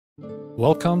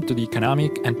Welcome to the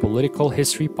Economic and Political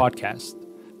History Podcast,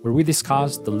 where we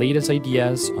discuss the latest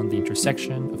ideas on the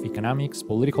intersection of economics,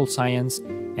 political science,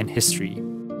 and history.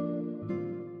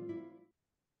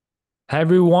 Hi,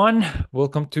 everyone.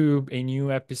 Welcome to a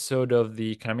new episode of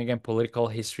the Economic and Political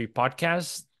History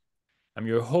Podcast. I'm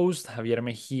your host, Javier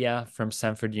Mejia from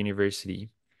Stanford University.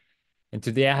 And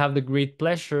today I have the great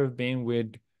pleasure of being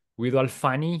with Guido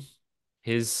Alfani.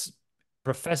 His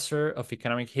professor of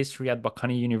economic history at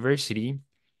Bocconi University.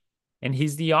 And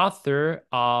he's the author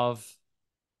of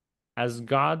As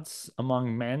Gods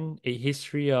Among Men, A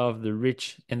History of the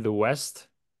Rich in the West.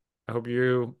 I hope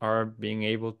you are being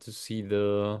able to see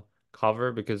the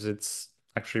cover because it's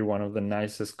actually one of the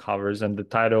nicest covers. And the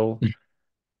title,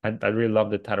 I really love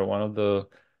the title. One of the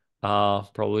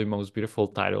probably most beautiful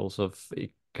titles of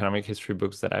economic history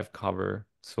books that I've covered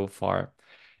so far.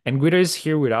 And Guido is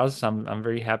here with us. I'm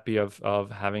very happy of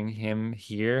having him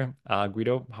here.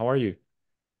 Guido, how are you?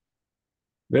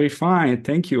 Very fine,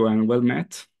 thank you, and well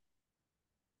met.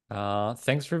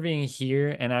 Thanks for being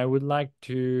here, and I would like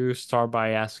to start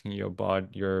by asking you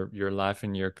about your life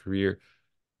and your career.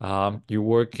 You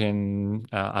work in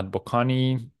at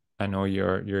Bocconi. I know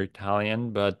you're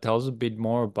Italian, but tell us a bit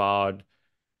more about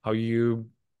how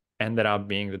you ended up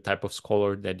being the type of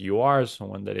scholar that you are,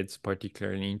 someone that is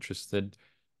particularly interested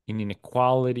in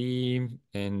inequality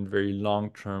and very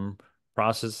long-term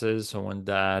processes, someone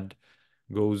that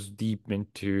goes deep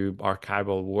into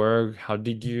archival work. How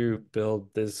did you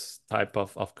build this type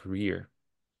of career?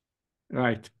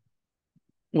 Right.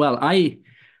 Well, I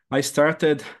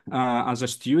started as a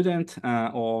student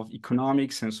of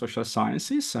economics and social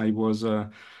sciences. I was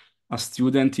a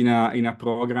student in a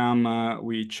program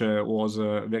which was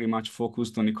very much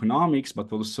focused on economics,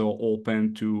 but also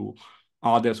open to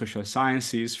other social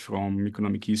sciences, from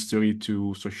economic history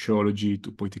to sociology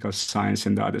to political science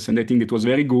and others. And I think it was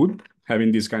very good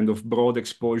having this kind of broad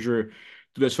exposure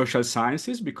to the social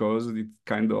sciences, because it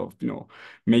kind of,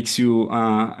 makes you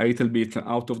a little bit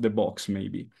out of the box,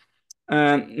 maybe.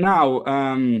 Now,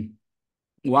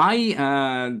 why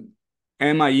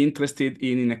am I interested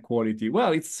in inequality?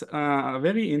 Well, it's a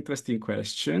very interesting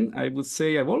question. I would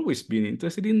say I've always been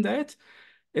interested in that.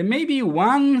 And maybe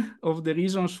one of the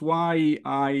reasons why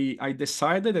I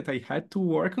decided that I had to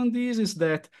work on this is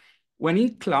that when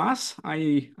in class,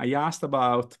 I asked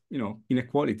about,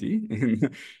 inequality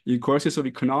in courses of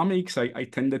economics. I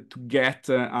tended to get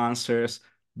answers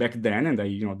back then, and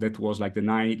that was like the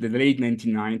late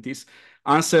 1990s,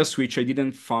 answers which I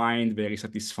didn't find very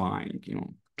satisfying.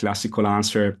 Classical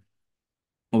answer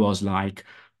was like,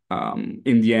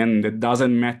 in the end, it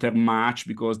doesn't matter much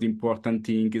because the important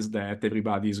thing is that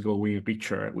everybody is growing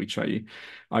richer, which I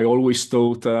always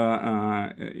thought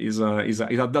is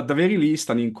at the very least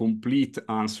an incomplete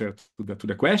answer to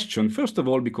the question. First of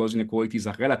all, because inequality is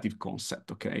a relative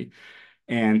concept, okay?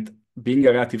 And being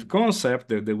a relative concept,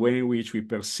 the way in which we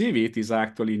perceive it is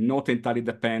actually not entirely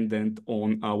dependent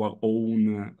on our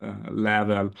own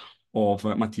level of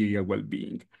material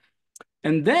well-being.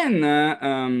 And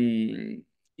then,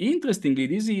 interestingly,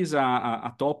 this is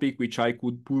a topic which I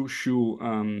could pursue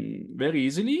very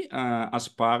easily as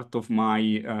part of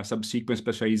my subsequent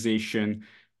specialization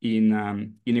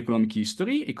in economic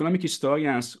history. Economic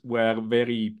historians were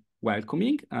very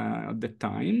welcoming at the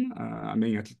time. I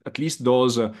mean, at least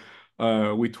those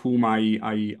with whom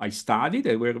I studied,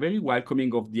 they were very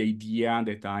welcoming of the idea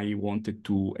that I wanted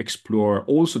to explore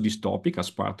also this topic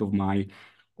as part of my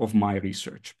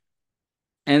research.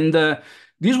 And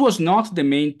this was not the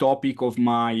main topic of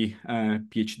my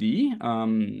PhD,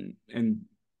 and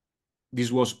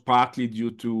this was partly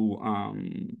due to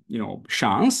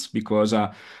chance, because I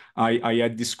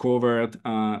had discovered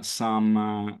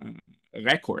some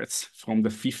records from the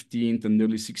 15th and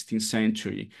early 16th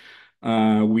century,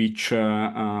 which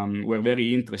were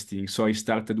very interesting. So I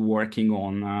started working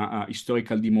on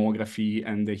historical demography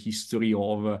and the history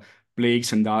of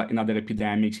plagues and other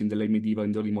epidemics in the late medieval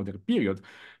and early modern period.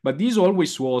 But this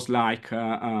always was like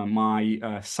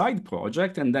my side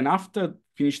project. And then after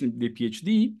finishing the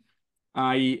PhD,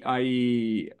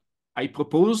 I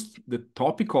proposed the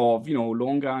topic of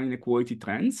long run inequality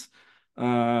trends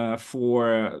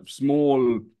for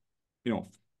small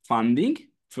funding.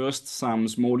 First, some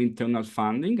small internal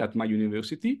funding at my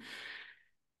university,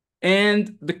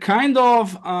 and the kind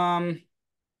of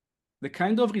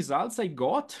results I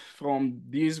got from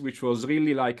this, which was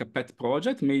really like a pet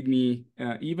project, made me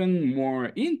even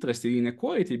more interested in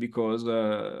equality, because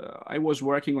I was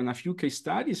working on a few case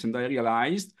studies and I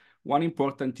realized one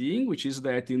important thing, which is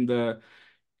that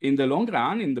in the long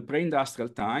run, in the pre-industrial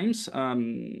times,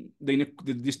 the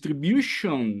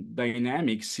distribution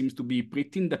dynamics seems to be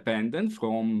pretty independent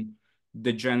from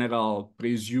the general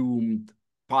presumed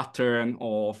pattern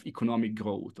of economic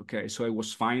growth. Okay, so I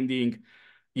was finding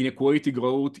inequality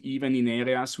growth even in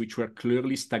areas which were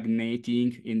clearly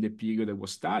stagnating in the period I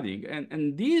was studying.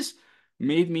 And this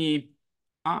made me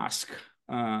ask,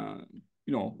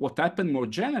 what happened more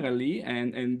generally.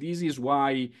 And this is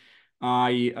why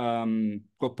I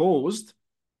proposed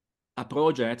a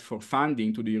project for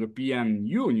funding to the European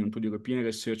Union, to the European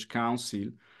Research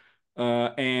Council,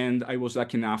 and I was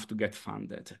lucky enough to get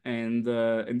funded. And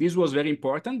this was very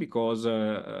important because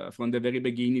from the very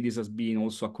beginning, this has been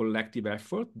also a collective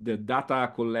effort. The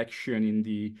data collection in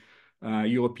the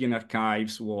European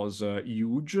archives was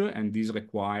huge, and this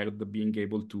required being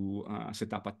able to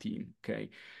set up a team. Okay.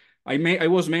 I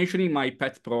was mentioning my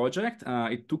pet project.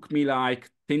 It took me like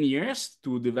 10 years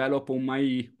to develop on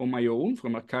my own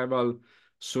from archival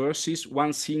sources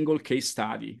one single case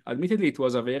study. Admittedly, it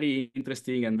was a very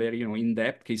interesting and very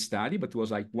in-depth case study, but it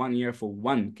was like 1 year for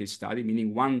one case study,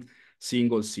 meaning one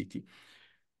single city.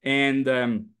 And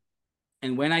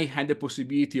when I had the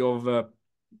possibility of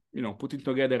putting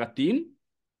together a team,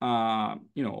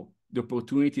 the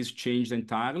opportunities changed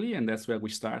entirely, and that's where we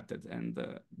started. And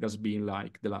that's been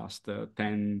like the last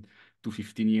 10 to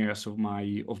 15 years of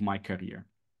my career.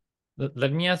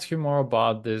 Let me ask you more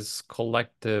about this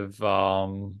collective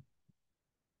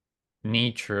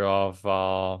nature of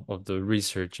the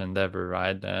research endeavor,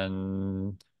 right?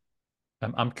 And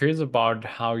I'm curious about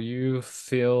how you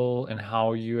feel and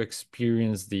how you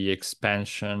experience the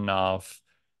expansion of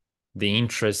the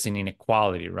interest in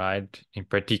inequality, right? In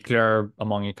particular,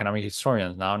 among economic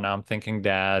historians. Now I'm thinking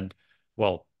that,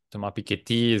 well, Thomas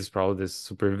Piketty is probably this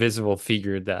super visible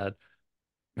figure that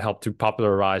helped to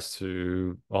popularize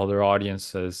to other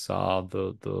audiences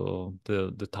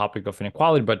the topic of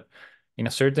inequality. But in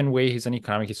a certain way, he's an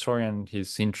economic historian.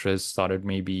 His interest started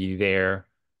maybe there.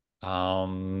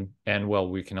 And well,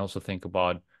 we can also think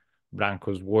about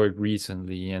Branco's work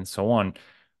recently and so on.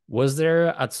 Was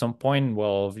there at some point,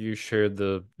 well, you shared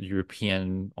the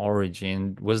European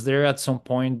origin, was there at some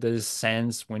point this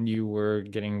sense when you were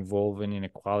getting involved in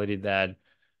inequality that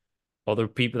other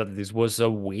people, that this was a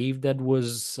wave that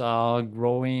was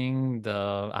growing?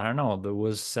 I don't know, there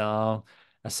was a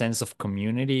sense of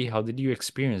community. How did you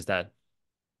experience that?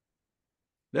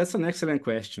 That's an excellent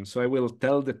question. So I will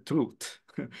tell the truth.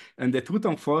 And the truth,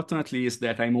 unfortunately, is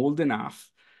that I'm old enough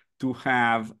to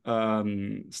have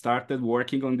started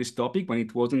working on this topic when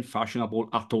it wasn't fashionable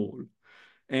at all.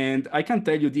 And I can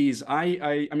tell you this,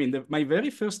 I mean, my very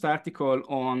first article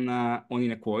on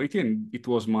inequality, and it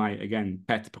was my, again,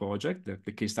 pet project,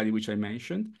 the case study which I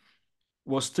mentioned,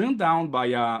 was turned down by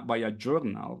a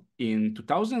journal in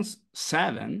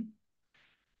 2007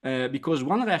 because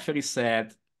one referee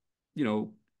said,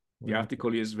 the Mm.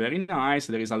 article is very nice,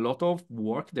 there is a lot of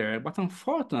work there, but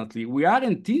unfortunately, we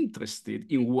aren't interested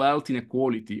in wealth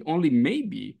inequality, only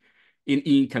maybe in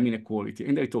income inequality.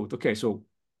 And I thought, okay, so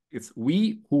it's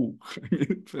we who.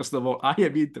 First of all, I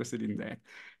am interested in that.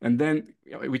 And then,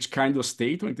 which kind of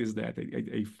statement is that?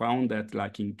 I found that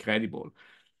like incredible.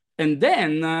 And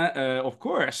then, of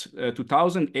course,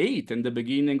 2008 and the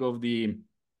beginning of the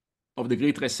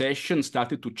Great Recession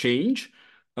started to change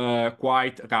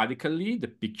quite radically the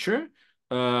picture.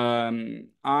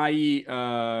 I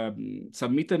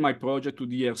submitted my project to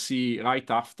DRC right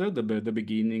after the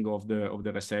beginning of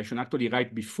the recession, actually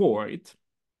right before it,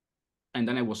 and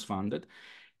then I was funded,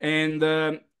 and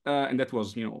that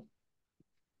was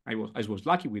I was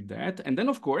lucky with that. And then,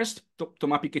 of course,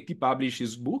 Thomas Piketty published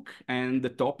his book, and the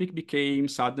topic became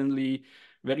suddenly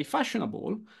very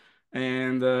fashionable.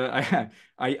 And I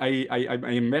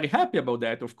am very happy about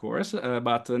that, of course,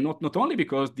 but not only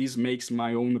because this makes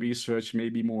my own research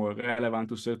maybe more relevant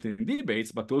to certain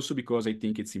debates, but also because I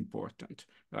think it's important,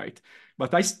 right?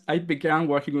 But I began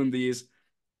working on this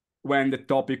when the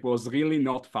topic was really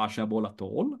not fashionable at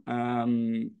all.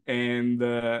 And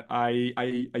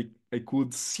I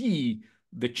could see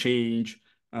the change,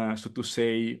 so to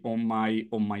say, on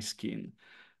my skin.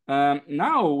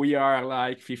 Now we are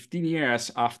like 15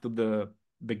 years after the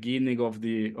beginning of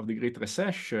the Great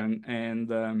Recession,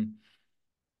 and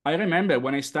I remember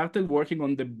when I started working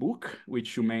on the book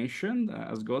which you mentioned,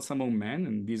 As Gods Among Men,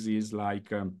 and this is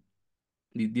like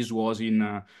this was in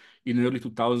early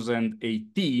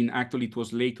 2018. Actually, it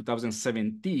was late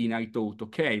 2017. I thought,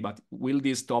 okay, but will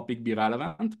this topic be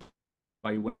relevant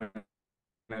by when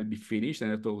I'll be finished?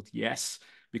 And I thought, yes,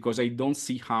 because I don't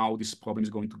see how this problem is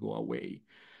going to go away.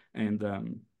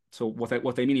 And so what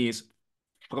I mean is,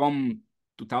 from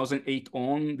 2008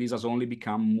 on, this has only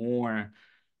become more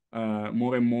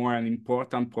and more an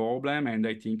important problem, and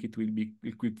I think it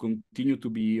will continue to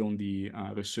be on the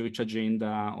research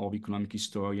agenda of economic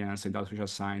historians and other social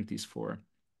scientists for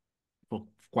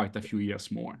quite a few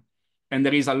years more. And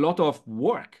there is a lot of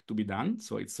work to be done,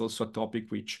 so it's also a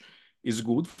topic which is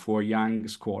good for young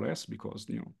scholars because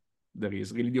there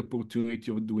is really the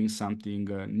opportunity of doing something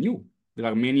new. There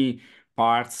are many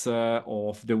parts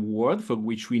of the world for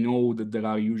which we know that there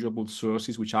are usable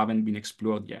sources which haven't been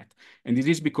explored yet. And this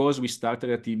is because we started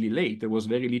relatively late. There was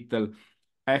very little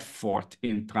effort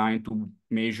in trying to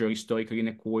measure historical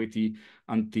inequality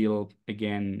until,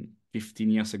 again, 15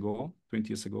 years ago, 20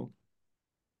 years ago.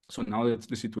 So now that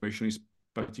the situation is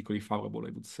particularly favorable,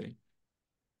 I would say.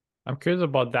 I'm curious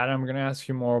about that. I'm going to ask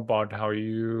you more about how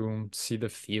you see the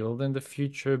field in the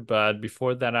future. But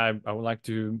before that, I would like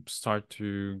to start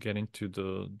to get into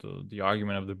the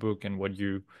argument of the book and what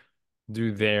you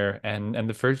do there. And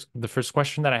the first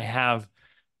question that I have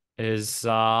is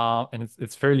and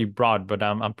it's fairly broad, but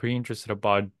I'm pretty interested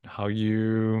about how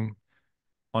you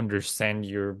understand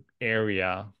your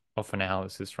area of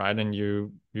analysis, right? And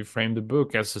you frame the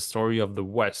book as a story of the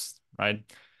West, right?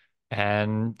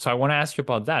 And so I want to ask you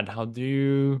about that. How do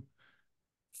you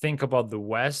think about the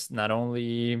West, not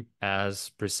only as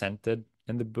presented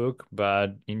in the book,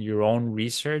 but in your own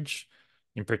research,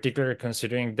 in particular,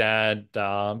 considering that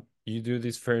you do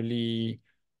this fairly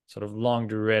sort of longue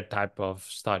durée type of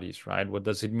studies, right? What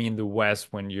does it mean the West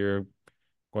when you're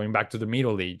going back to the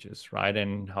Middle Ages, right?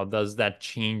 And how does that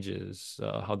changes?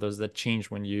 How does that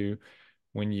change when you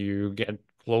get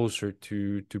closer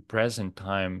to present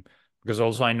time? Because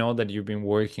also I know that you've been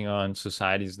working on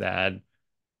societies that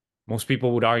most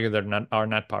people would argue that are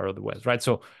not part of the West, right?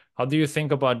 So how do you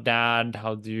think about that?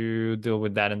 How do you deal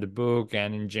with that in the book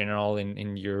and in general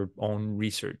in your own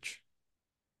research?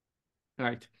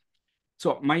 Right.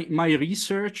 So my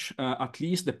research, at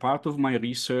least the part of my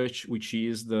research, which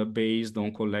is based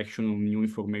on collection of new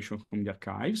information from the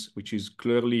archives, which is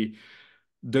clearly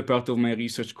the part of my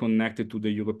research connected to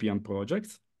the European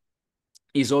project,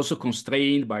 is also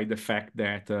constrained by the fact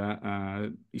that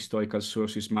historical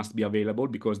sources must be available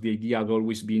because the idea has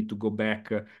always been to go back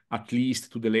at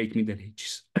least to the late Middle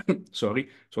Ages, sorry,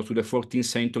 so to the 14th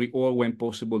century or when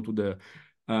possible to the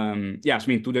yes, I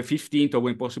mean to the 15th or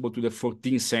when possible to the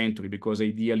 14th century, because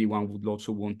ideally one would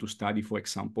also want to study, for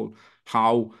example,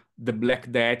 how the Black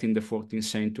Death in the 14th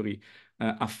century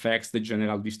affects the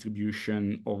general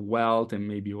distribution of wealth and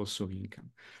maybe also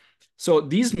income. So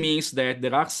this means that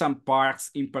there are some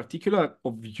parts in particular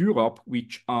of Europe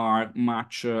which are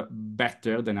much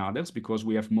better than others because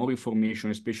we have more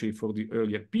information, especially for the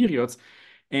earlier periods.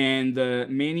 And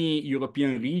many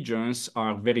European regions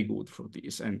are very good for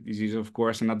this. And this is, of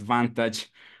course, an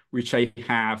advantage which I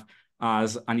have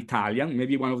as an Italian,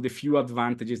 maybe one of the few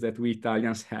advantages that we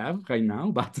Italians have right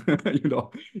now. But,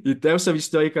 in terms of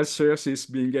historical sources,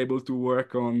 being able to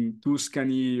work on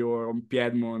Tuscany or on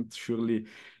Piedmont surely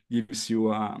gives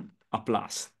you a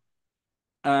plus.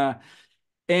 Uh,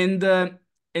 and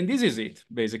this is it,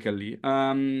 basically.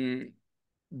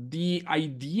 The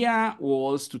idea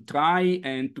was to try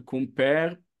and to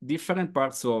compare different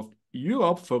parts of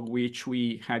Europe for which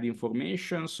we had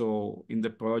information. So in the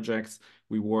projects,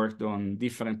 we worked on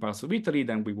different parts of Italy,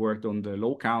 then we worked on the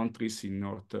Low Countries in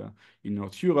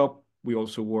North Europe. We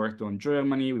also worked on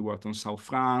Germany, we worked on South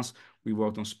France, we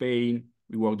worked on Spain,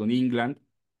 we worked on England,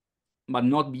 but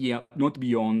not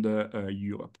beyond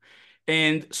Europe.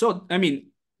 And so, I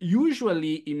mean,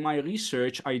 usually in my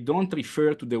research, I don't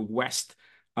refer to the West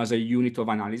as a unit of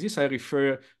analysis. I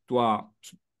refer to a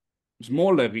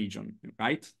smaller region,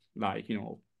 right? Like,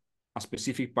 a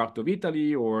specific part of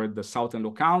Italy or the Southern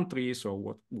Low Countries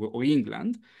or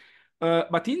England.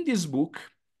 But in this book,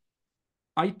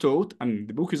 I thought, and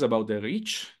the book is about the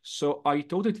rich, so I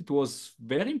thought that it was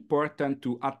very important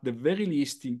to, at the very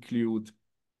least, include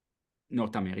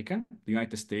North America, the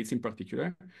United States in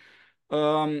particular.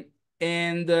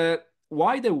 And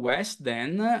why the West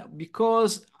then?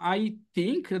 Because I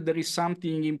think there is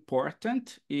something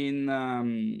important in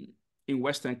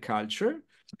Western culture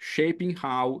shaping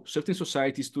how certain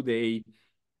societies today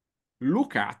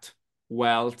look at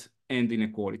wealth and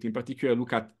inequality. In particular,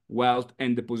 look at wealth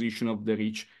and the position of the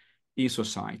rich in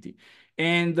society.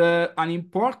 And an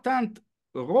important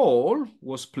role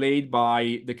was played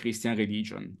by the Christian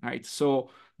religion, right? So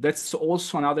that's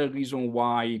also another reason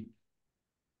why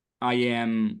I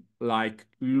am like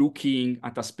looking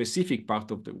at a specific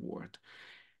part of the world.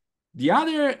 The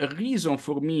other reason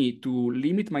for me to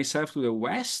limit myself to the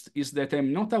West is that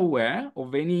I'm not aware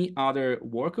of any other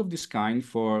work of this kind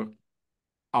for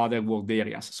other world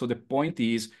areas. So the point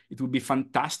is, it would be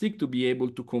fantastic to be able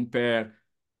to compare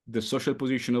the social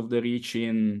position of the rich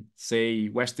in, say,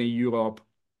 Western Europe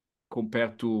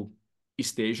compared to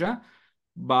East Asia.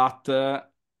 But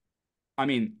I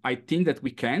mean, I think that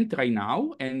we can't right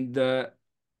now. And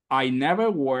I never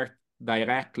worked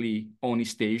directly on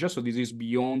East Asia, so this is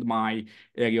beyond my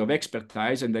area of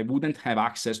expertise, and I wouldn't have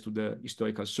access to the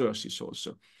historical sources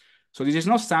also. So this is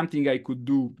not something I could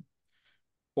do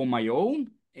on my own,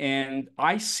 and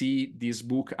I see this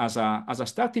book as a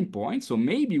starting point. So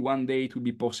maybe one day it will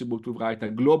be possible to write a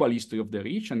global history of the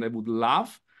rich, and I would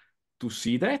love to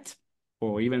see that,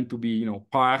 or even to be,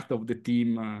 part of the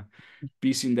team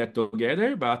piecing that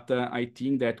together. But I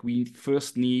think that we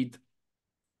first need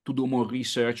to do more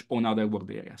research on other world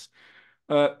areas.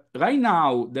 Right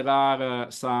now, there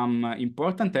are some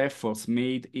important efforts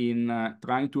made in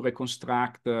trying to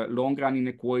reconstruct long-run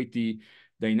inequality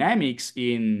dynamics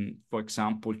in, for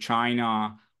example,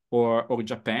 China or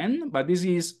Japan, but this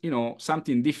is,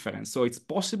 something different. So it's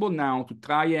possible now to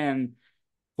try and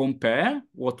compare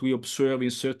what we observe in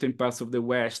certain parts of the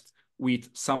West with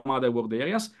some other world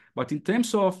areas. But in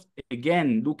terms of,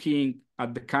 again, looking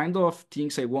at the kind of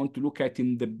things I want to look at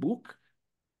in the book,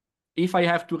 if I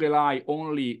have to rely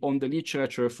only on the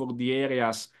literature for the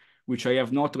areas which I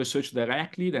have not researched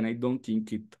directly, then I don't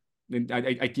think it.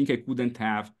 I think I couldn't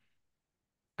have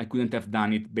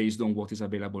done it based on what is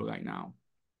available right now.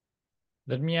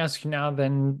 Let me ask you now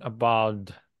then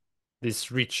about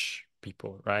these rich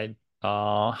people, right?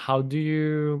 How do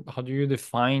you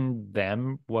define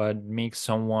them? What makes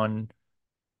someone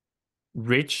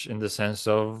rich in the sense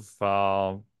of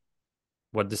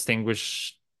what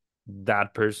distinguish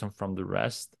that person from the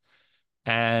rest?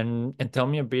 And tell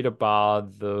me a bit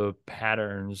about the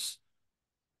patterns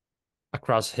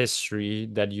across history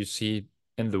that you see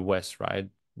in the West, right?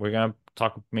 We're gonna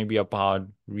talk maybe about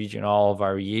regional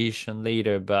variation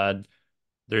later, but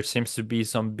there seems to be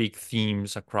some big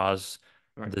themes across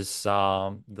Right. this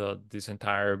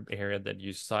entire area that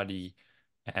you study,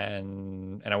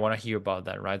 and I want to hear about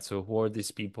that, right? So who are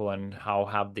these people and how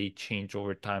have they changed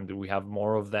over time? Do we have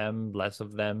more of them, less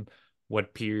of them?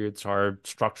 What periods are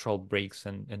structural breaks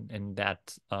in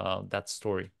that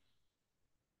story?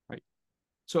 Right.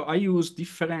 So I use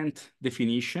different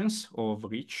definitions of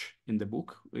rich in the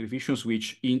book, definitions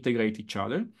which integrate each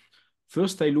other.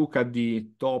 First, I look at the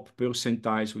top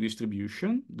percentiles of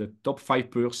distribution, the top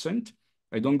 5%.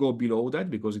 I don't go below that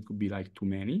because it could be like too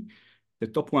many. The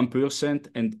top 1%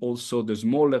 and also the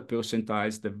smaller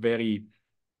percentiles, the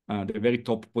very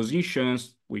top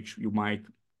positions, which you might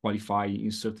qualify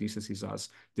in certain instances as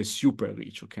the super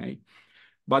rich, okay?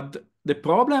 But the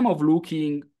problem of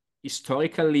looking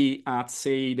historically at,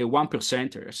 say, the one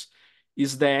percenters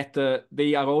is that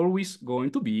they are always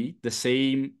going to be the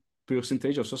same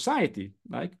percentage of society,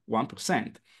 like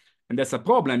 1%. And that's a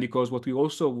problem because what we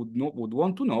also would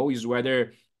want to know is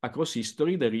whether across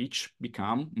history the rich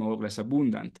become more or less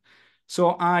abundant.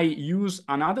 So I use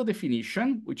another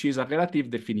definition, which is a relative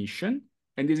definition,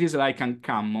 and this is like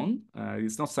uncommon.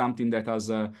 It's not something that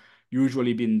has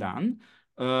usually been done.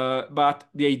 But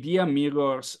the idea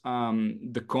mirrors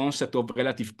the concept of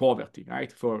relative poverty,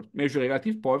 right? For measuring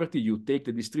relative poverty, you take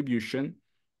the distribution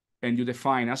and you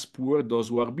define as poor those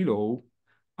who are below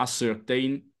a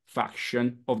certain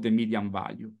fraction of the median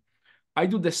value. I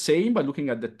do the same by looking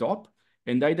at the top,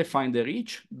 and I define the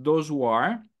rich, those who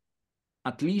are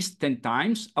at least 10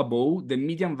 times above the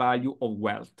median value of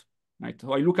wealth, right?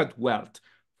 So I look at wealth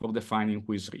for defining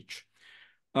who is rich.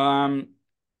 And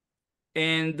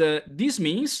this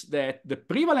means that the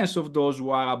prevalence of those who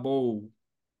are above,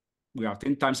 we are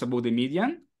 10 times above the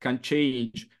median, can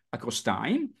change across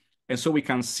time. And so we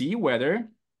can see whether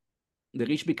the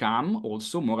rich become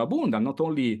also more abundant, not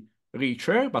only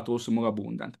richer, but also more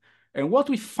abundant. And what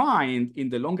we find in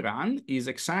the long run is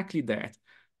exactly that.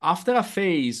 After a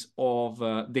phase of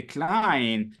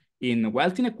decline in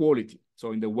wealth inequality,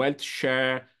 so in the wealth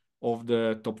share of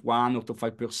the top 1 or top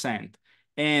 5%,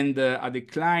 and a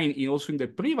decline in also in the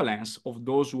prevalence of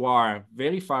those who are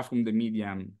very far from the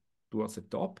median towards the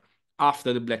top,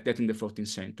 after the Black Death in the 14th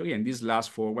century, and this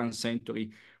lasts for 1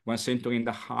 century and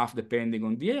a half, depending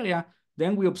on the area,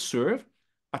 then we observe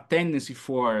a tendency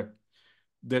for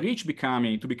the rich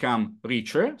to become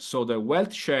richer. So the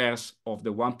wealth shares of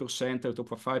the 1% or top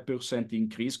 5%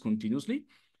 increase continuously.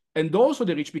 And also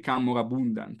the rich become more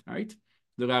abundant, right?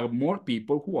 There are more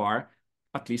people who are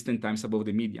at least 10 times above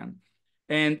the median.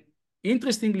 And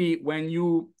interestingly, when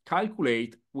you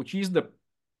calculate which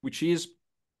is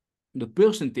the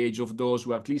percentage of those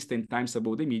who are at least 10 times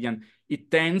above the median, it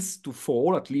tends to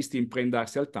fall, at least in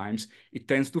pre-industrial times, it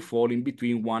tends to fall in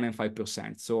between 1 and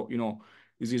 5%. So,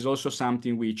 this is also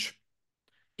something which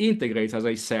integrates, as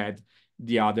I said,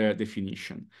 the other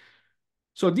definition.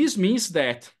 So this means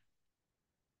that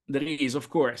there is, of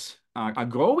course, a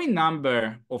growing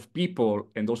number of people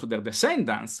and also their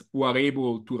descendants who are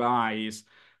able to rise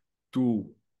to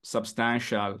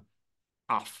substantial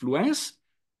affluence.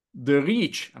 The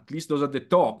rich, at least those at the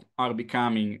top, are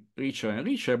becoming richer and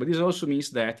richer, but this also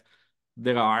means that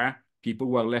there are people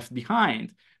who are left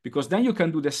behind, because then you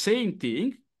can do the same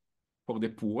thing for the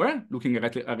poor, looking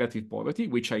at relative poverty,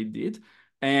 which I did.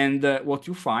 And what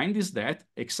you find is that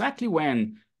exactly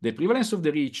when the prevalence of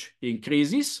the rich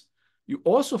increases, you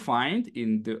also find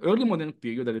in the early modern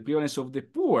period that the prevalence of the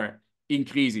poor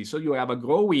increases. So you have a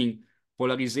growing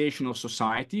polarization of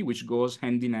society, which goes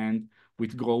hand in hand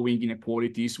with growing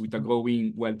inequalities, with a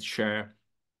growing wealth share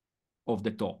of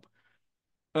the top.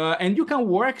 And you can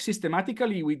work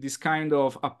systematically with this kind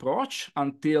of approach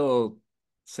until,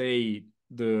 say,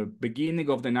 the beginning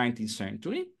of the 19th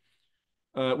century,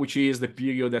 which is the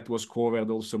period that was covered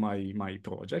also my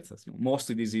projects.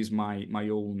 Mostly this is my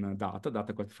own data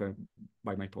collected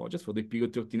by my projects for the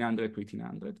period 1300 to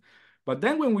 1800. But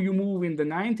then when you move in the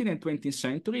 19th and 20th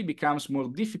century, it becomes more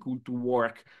difficult to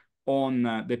work on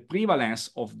the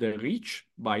prevalence of the rich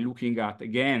by looking at,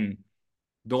 again,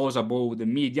 those above the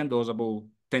median, those above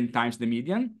 10 times the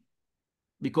median,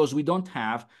 because we don't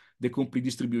have the complete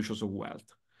distributions of wealth.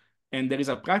 And there is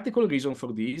a practical reason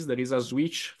for this. There is a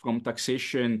switch from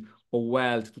taxation of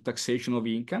wealth to taxation of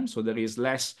income. So there is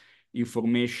less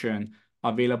information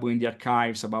available in the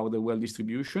archives about the wealth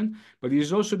distribution. But it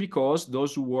is also because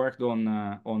those who worked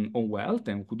on wealth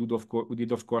and who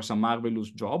did, of course, a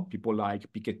marvelous job, people like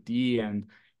Piketty and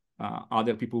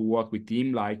other people who work with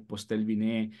him, like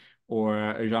Postel-Vinet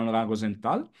or Jean-Laurent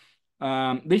Rosenthal,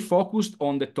 they focused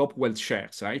on the top wealth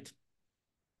shares, right?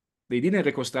 They didn't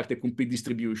reconstruct a complete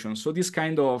distribution. So this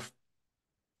kind of,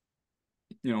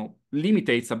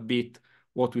 limitates a bit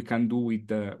what we can do with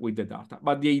the data.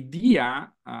 But the idea,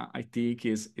 I think,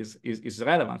 is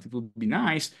relevant. It would be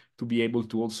nice to be able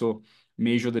to also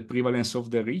measure the prevalence of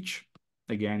the rich,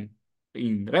 again,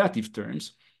 in relative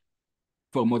terms,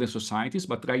 for modern societies.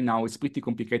 But right now it's pretty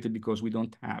complicated because we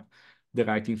don't have the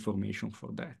right information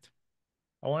for that.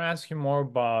 I want to ask you more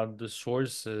about the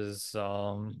sources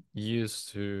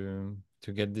used to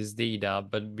get this data,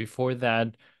 but before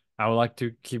that, I would like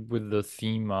to keep with the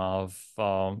theme of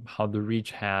how the rich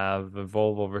have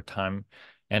evolved over time,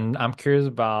 and I'm curious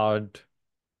about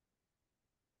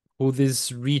who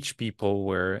these rich people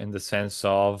were in the sense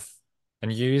of,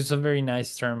 and you use a very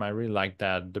nice term, I really like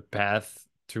that, the path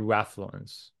to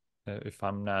affluence, if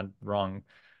I'm not wrong.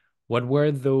 What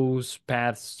were those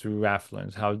paths to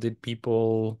affluence? How did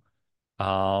people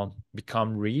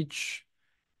become rich,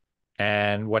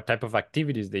 and what type of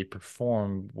activities they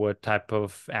perform, what type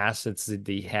of assets did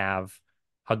they have,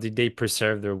 how did they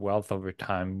preserve their wealth over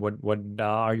time? What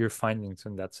are your findings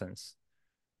in that sense?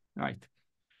 Right.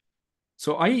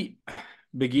 So I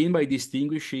begin by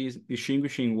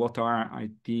distinguishing what are,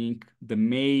 I think, the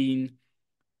main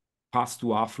paths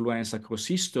to affluence across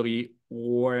history,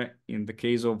 or in the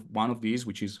case of one of these,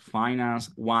 which is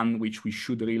finance, one which we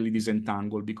should really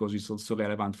disentangle because it's also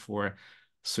relevant for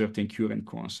certain current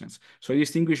concepts. So I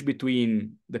distinguish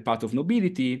between the path of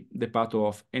nobility, the path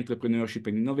of entrepreneurship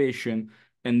and innovation,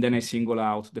 and then I single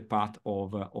out the path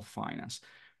of finance.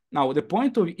 Now, the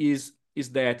point of is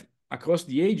that across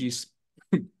the ages,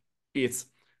 it's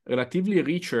it's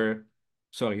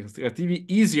relatively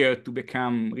easier to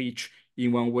become rich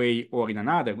in one way or in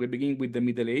another. We begin with the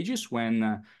Middle Ages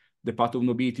when the path of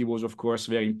nobility was, of course,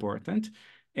 very important.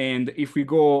 And if we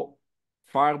go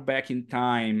far back in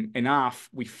time enough,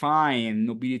 we find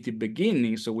nobility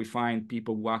beginning. So we find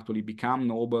people who actually become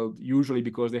noble, usually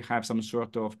because they have some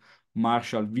sort of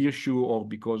martial virtue or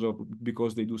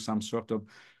because they do some sort of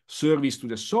service to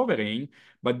the sovereign.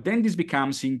 But then this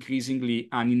becomes increasingly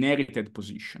an inherited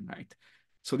position, right?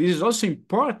 So this is also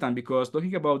important because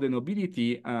talking about the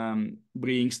nobility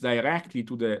brings directly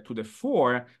to the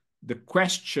fore the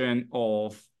question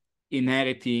of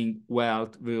inheriting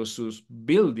wealth versus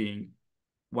building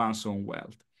one's own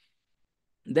wealth.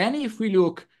 Then if we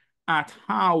look at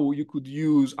how you could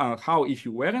use, how if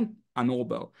you weren't a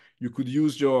noble, you could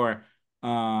use your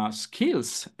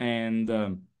skills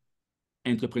and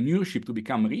entrepreneurship to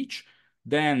become rich,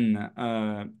 then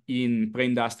in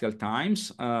pre-industrial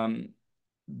times, a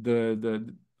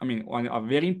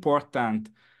very important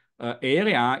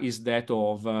area is that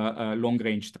of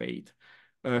long-range trade.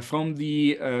 from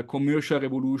the commercial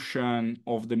revolution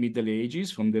of the Middle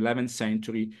Ages, from the 11th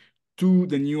century, to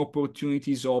the new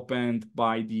opportunities opened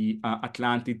by the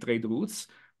Atlantic trade routes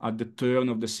at the turn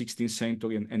of the 16th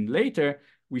century and later,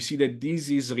 we see that this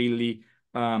is really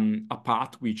a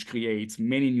path which creates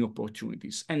many new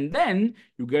opportunities. And then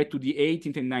you get to the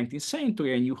 18th and 19th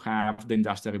century and you have the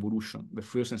Industrial Revolution, the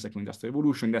first and second Industrial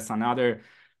Revolution. That's another,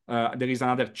 there is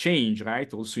another change,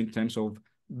 right? Also in terms of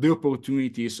the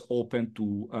opportunities open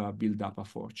to build up a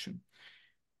fortune.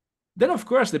 Then, of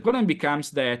course, the problem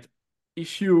becomes that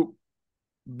if you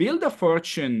build a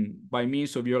fortune by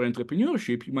means of your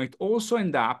entrepreneurship, you might also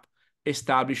end up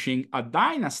establishing a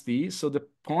dynasty. So the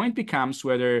point becomes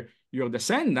whether your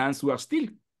descendants, who are still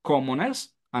commoners,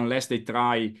 unless they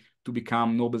try to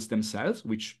become nobles themselves,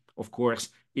 which, of course,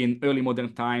 in early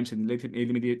modern times and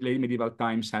late medieval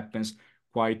times happens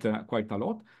quite a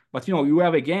lot. But you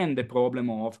have again the problem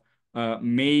of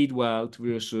made wealth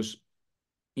versus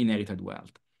inherited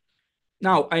wealth.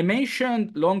 Now, I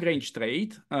mentioned long-range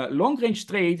trade. Long-range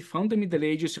trade from the Middle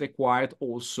Ages required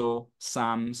also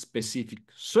some specific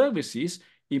services,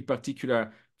 in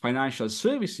particular financial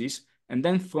services. And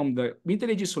then from the Middle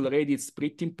Ages already, it's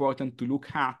pretty important to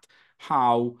look at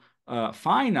how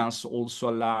finance also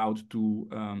allowed to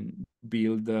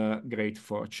build great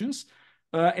fortunes.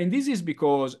 And this is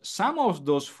because some of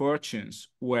those fortunes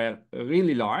were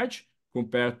really large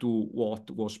compared to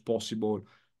what was possible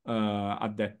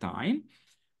at that time.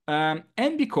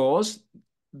 And because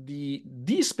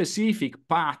this specific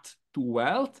path to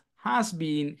wealth has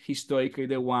been historically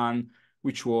the one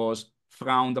which was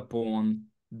frowned upon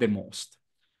the most.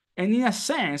 And in a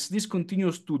sense, this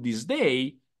continues to this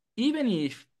day, even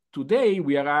if today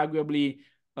we are arguably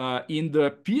in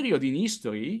the period in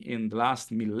history, in the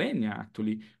last millennia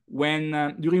actually,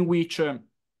 when during which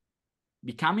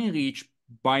becoming rich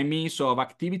by means of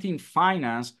activity in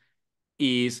finance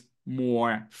is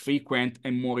more frequent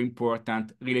and more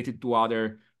important related to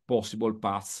other possible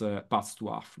paths to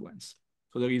affluence.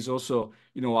 So there is also,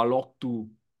 a lot to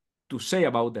say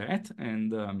about that,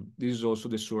 and this is also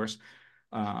the source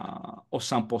of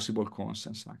some possible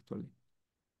consensus, actually.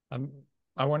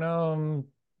 I want to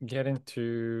get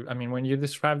into, when you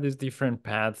describe these different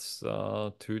paths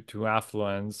to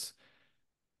affluence,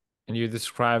 and you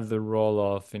describe the role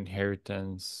of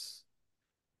inheritance,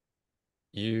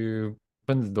 you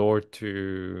open the door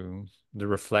to the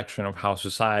reflection of how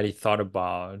society thought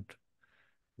about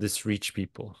these rich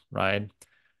people, right?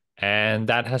 And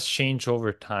that has changed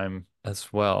over time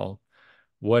as well.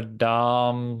 What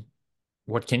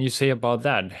can you say about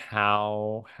that?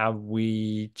 How have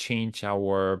we changed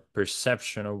our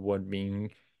perception of what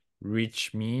being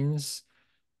rich means?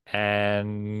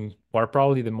 And what are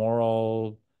probably the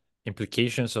moral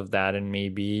implications of that, and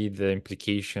maybe the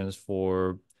implications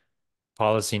for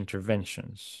policy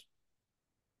interventions?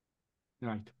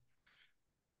 Right.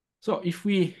 So if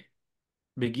we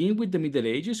begin with the Middle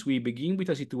Ages, we begin with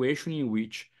a situation in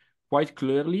which quite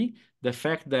clearly the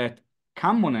fact that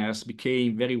commoners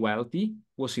became very wealthy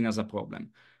was seen as a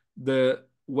problem. The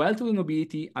wealth of the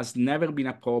nobility has never been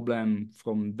a problem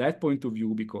from that point of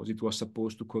view because it was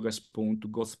supposed to correspond to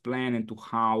God's plan and to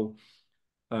how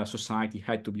society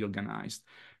had to be organized.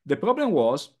 The problem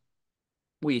was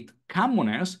with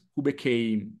commoners who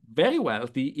became very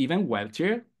wealthy, even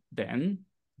wealthier than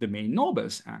the main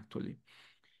nobles, actually.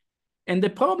 And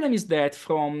the problem is that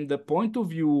from the point of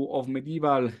view of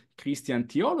medieval Christian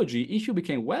theology, if you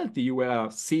became wealthy, you were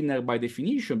a sinner by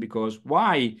definition, because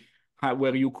why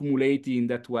were you accumulating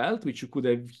that wealth, which you could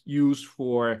have used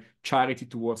for charity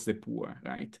towards the poor,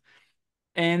 right?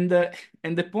 And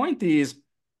the point is,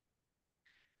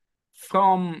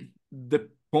 from the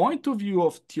point of view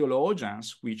of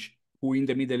theologians, who in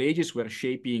the Middle Ages were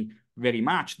shaping very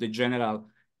much the general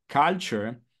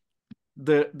culture,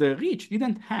 the rich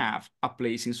didn't have a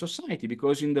place in society,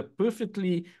 because in the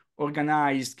perfectly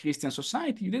organized Christian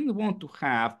society, you didn't want to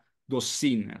have those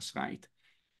sinners, right?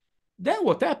 Then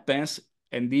what happens,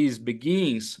 and this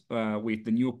begins with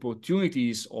the new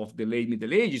opportunities of the late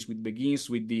Middle Ages, which begins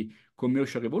with the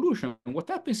commercial revolution. What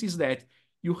happens is that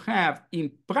you have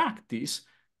in practice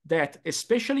that,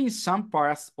 especially in some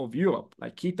parts of Europe,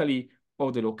 like Italy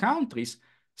or the Low Countries,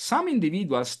 some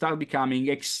individuals start becoming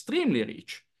extremely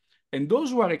rich. And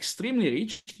those who are extremely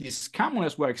rich, these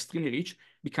commoners who are extremely rich,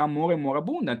 become more and more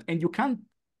abundant. And you can't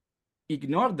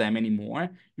ignore them anymore.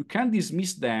 You can't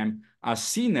dismiss them as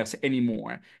sinners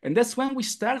anymore. And that's when we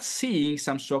start seeing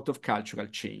some sort of cultural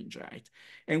change, right?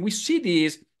 And we see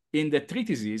this in the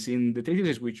treatises,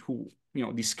 which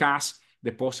discuss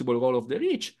the possible role of the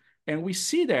rich. And we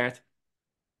see that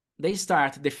they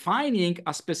start defining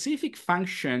a specific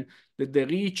function that the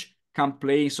rich can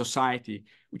play in society,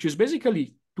 which is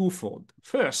basically twofold.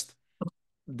 First,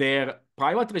 their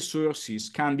private resources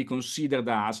can be considered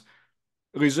as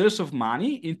reserves of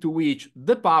money into which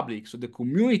the public, so the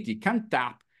community, can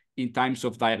tap in times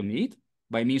of dire need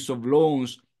by means of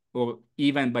loans or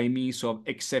even by means of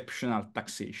exceptional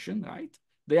taxation, right?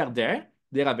 They are there,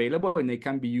 they're available, and they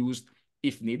can be used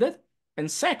if needed. And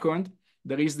second,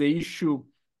 there is the issue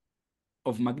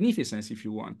of magnificence, if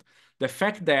you want. The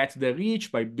fact that the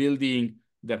rich, by building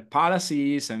their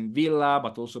palaces and villa,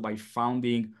 but also by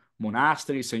founding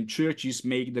monasteries and churches,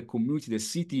 make the community, the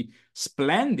city,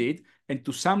 splendid. And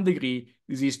to some degree,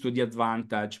 this is to the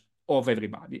advantage of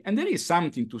everybody. And there is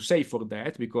something to say for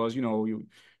that, because you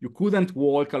couldn't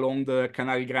walk along the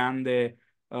Canal Grande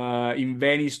in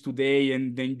Venice today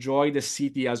and enjoy the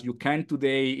city as you can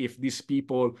today if these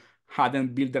people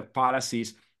hadn't built their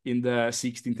palaces in the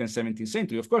 16th and 17th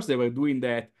century. Of course, they were doing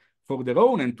that for their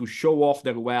own and to show off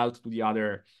their wealth to the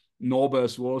other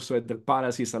nobles who also had their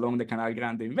palaces along the Canal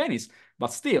Grande in Venice.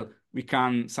 But still, we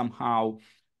can somehow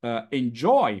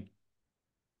enjoy,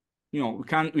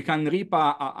 we can reap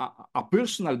a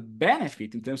personal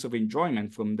benefit in terms of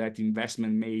enjoyment from that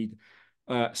investment made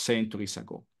centuries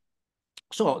ago.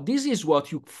 So this is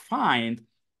what you find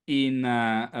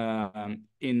from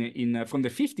the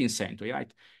 15th century,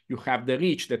 right? You have the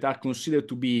rich that are considered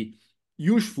to be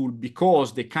useful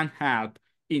because they can help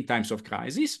in times of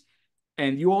crisis.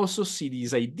 And you also see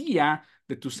this idea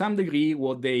that to some degree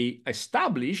what they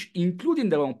establish, including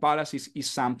their own policies, is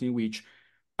something which,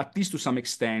 at least to some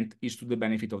extent, is to the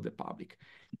benefit of the public.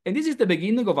 And this is the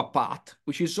beginning of a path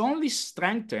which is only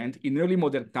strengthened in early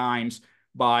modern times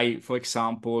by, for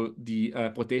example, the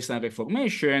Protestant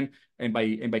Reformation and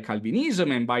by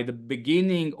Calvinism and by the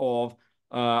beginning of,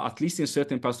 at least in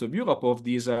certain parts of Europe, of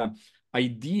this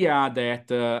idea that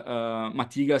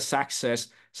material success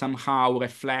somehow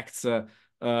reflects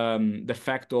the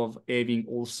fact of having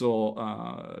also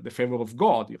the favor of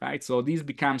God, right? So this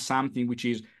becomes something which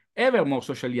is ever more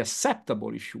socially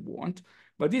acceptable, if you want.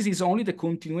 But this is only the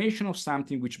continuation of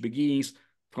something which begins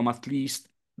from at least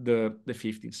the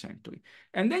 15th century.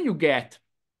 And then you get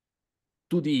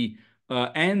to the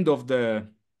end of the,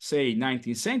 say,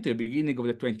 19th century, beginning of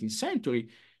the 20th century,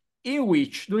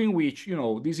 during which,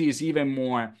 this is even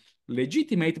more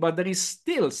legitimate, but there is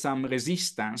still some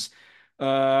resistance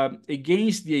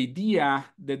against the idea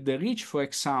that the rich, for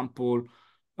example,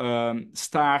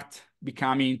 start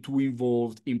becoming too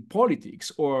involved in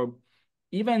politics, or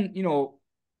even,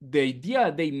 the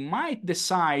idea they might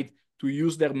decide to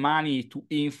use their money to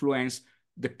influence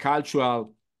the culture,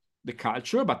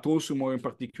 but also more in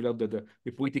particular the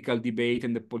political debate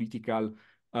and the political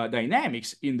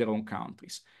dynamics in their own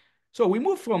countries. So we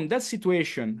move from that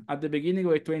situation at the beginning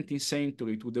of the 20th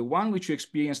century to the one which we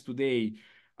experience today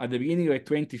at the beginning of the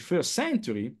 21st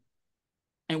century,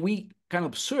 and we can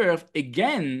observe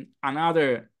again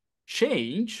another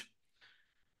change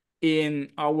in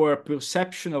our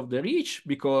perception of the rich,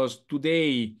 because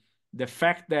today the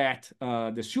fact that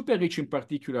the super rich in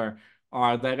particular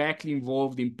are directly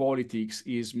involved in politics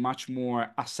is much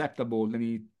more acceptable than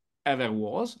it ever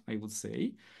was, I would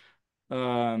say,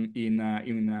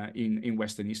 in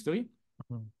Western history.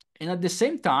 Mm-hmm. And at the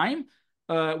same time,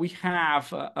 we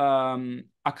have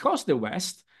across the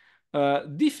West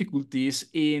difficulties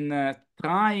in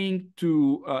trying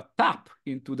to tap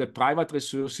into the private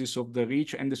resources of the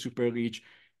rich and the super rich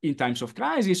in times of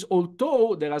crisis,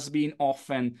 although there has been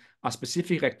often a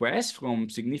specific request from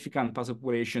significant parts of the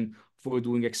population for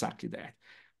doing exactly that.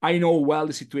 I know well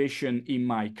the situation in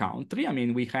my country. I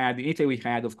mean, in Italy, we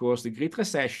had, of course, the Great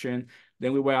Recession.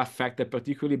 Then we were affected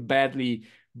particularly badly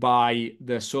by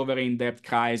the sovereign debt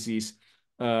crisis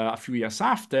a few years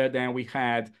after. Then we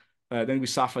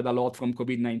suffered a lot from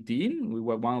COVID-19. We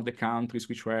were one of the countries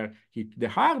which were hit the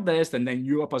hardest. And then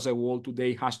Europe as a whole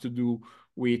today has to do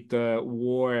with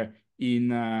war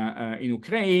in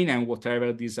Ukraine and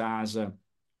whatever this has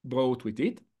brought with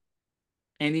it.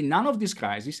 And in none of these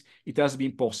crises, it has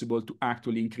been possible to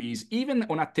actually increase, even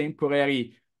on a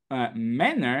temporary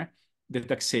manner, the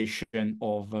taxation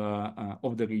of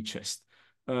the richest.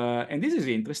 And this is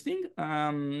interesting,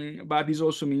 but this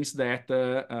also means that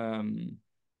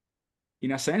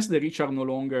in a sense, the rich are no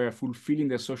longer fulfilling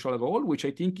their social role, which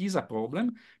I think is a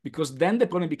problem, because then the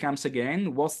problem becomes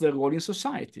again, what's their role in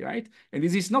society, right? And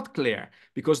this is not clear,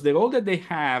 because the role that they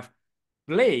have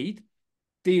played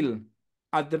till,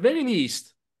 at the very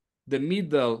least, the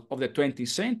middle of the 20th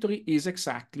century is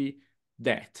exactly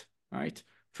that, right?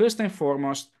 First and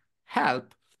foremost,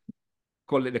 help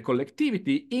the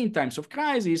collectivity in times of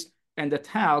crisis, and that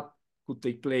help could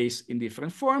take place in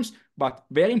different forms, but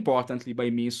very importantly by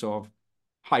means of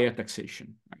higher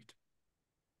taxation, right?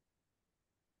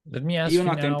 Let me ask Even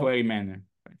you a now. temporary manner.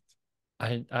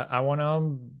 Right? I want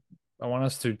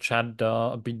us to chat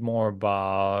a bit more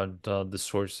about the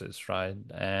sources, right?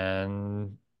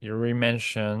 And you already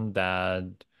mentioned that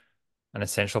an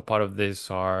essential part of this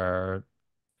are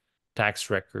tax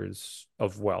records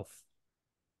of wealth,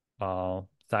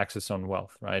 taxes on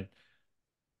wealth, right?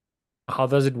 How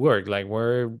does it work? Like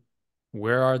where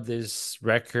are these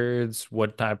records?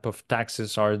 What type of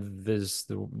taxes are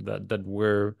that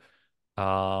were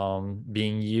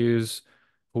being used?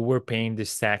 Who were paying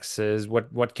these taxes?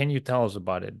 What can you tell us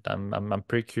about it? I'm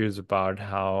pretty curious about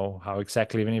how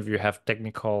exactly, even if you have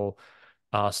technical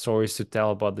stories to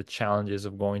tell about the challenges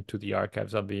of going to the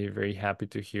archives, I'll be very happy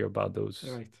to hear about those.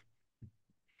 Right.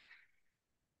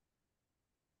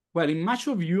 Well, in much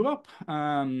of Europe,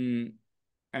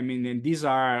 I mean, and these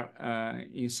are,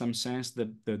 in some sense,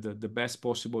 the best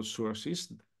possible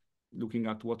sources, looking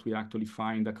at what we actually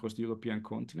find across the European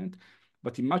continent.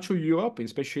 But in much of Europe,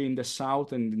 especially in the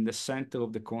south and in the center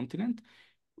of the continent,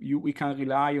 we can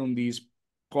rely on these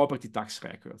property tax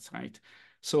records, right?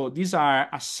 So these are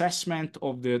assessment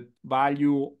of the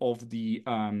value of the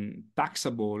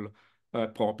taxable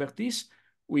properties,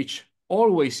 which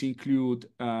always include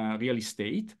real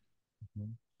estate,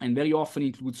 Mhm. and very often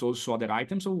includes also other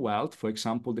items of wealth. For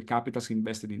example, the capitals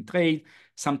invested in trade.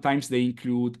 Sometimes they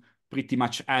include pretty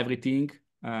much everything,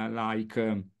 like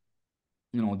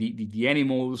the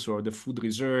animals or the food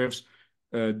reserves,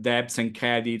 debts and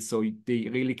credits. So they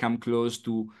really come close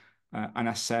to an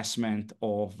assessment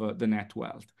of the net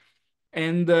wealth.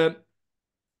 And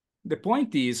the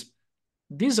point is,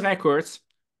 these records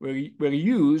were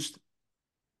used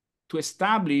to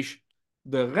establish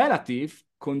the relative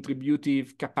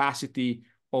contributive capacity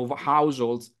of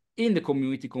households in the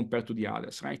community compared to the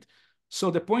others, right?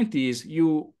 So the point is,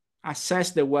 you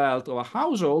assess the wealth of a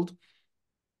household.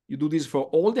 You do this for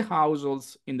all the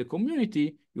households in the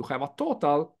community. You have a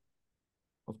total,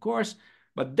 of course.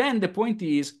 But then the point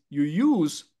is, you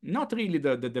use not really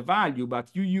the value,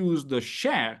 but you use the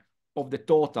share of the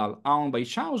total owned by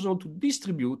each household to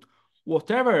distribute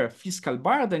whatever fiscal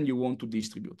burden you want to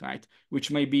distribute, right?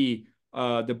 Which may be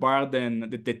the burden,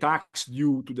 the tax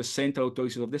due to the central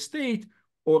authorities of the state,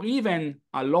 or even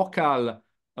a local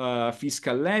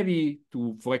fiscal levy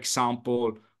to, for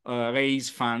example, raise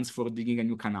funds for digging a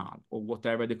new canal or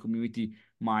whatever the community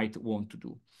might want to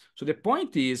do. So the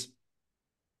point is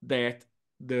that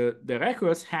the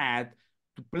records had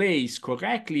to place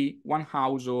correctly one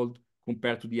household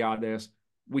compared to the others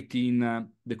within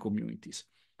the communities.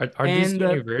 Are these And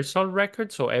universal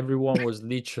records? So everyone was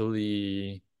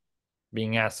literally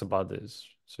being asked about this.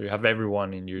 So you have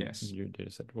everyone in yes, your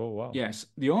data set. Whoa, wow. yes.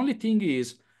 The only thing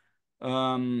is,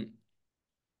 um,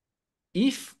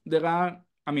 if there are,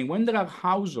 I mean, when there are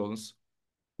households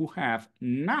who have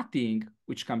nothing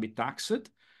which can be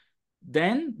taxed,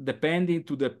 then depending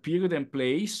to the period and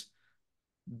place,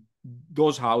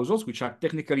 those households, which are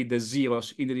technically the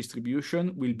zeros in the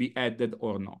distribution, will be added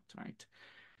or not, right?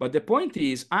 But the point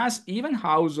is, as even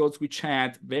households which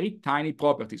had very tiny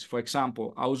properties, for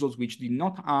example, households which did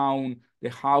not own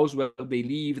the house where they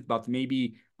lived, but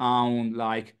maybe own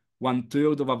like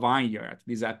 1/3 of a vineyard,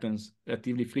 this happens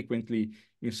relatively frequently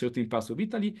in certain parts of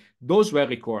Italy, those were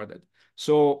recorded.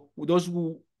 So those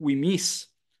who we miss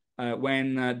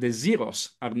when the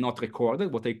zeros are not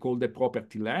recorded, what I call the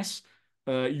property less,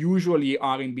 usually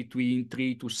are in between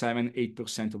 3 to 7,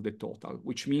 8% of the total,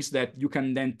 which means that you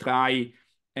can then try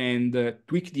and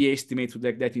tweak the estimate to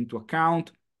take that into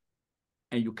account.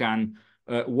 And you can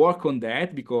work on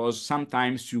that, because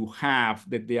sometimes you have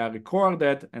that they are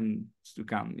recorded, and you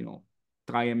can,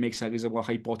 try and make a reasonable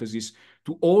hypothesis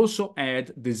to also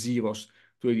add the zeros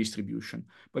to a distribution.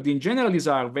 But in general, these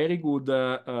are very good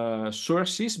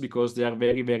sources, because they are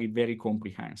very, very, very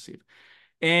comprehensive.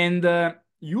 And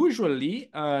usually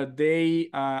they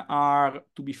are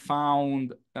to be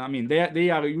found, I mean, they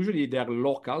are usually, they are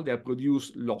local, they are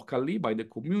produced locally by the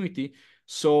community.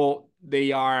 So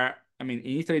they are, I mean,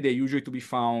 in Italy, they're usually to be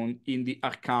found in the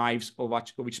archives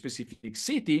of each specific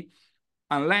city,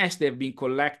 unless they've been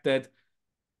collected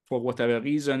for whatever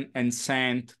reason and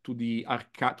sent to the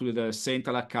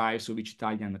central archives of each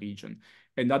Italian region.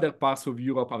 And other parts of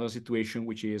Europe have a situation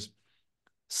which is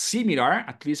similar,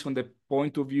 at least from the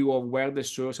point of view of where the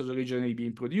source is originally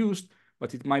being produced,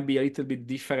 but it might be a little bit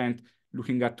different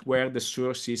looking at where the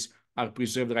sources are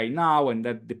preserved right now, and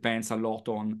that depends a lot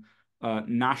on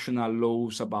national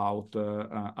laws about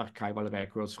archival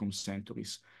records from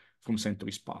centuries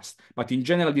past. But in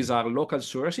general, these are local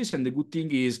sources, and the good thing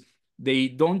is they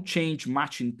don't change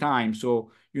much in time.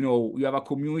 So, you have a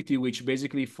community which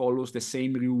basically follows the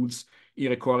same rules in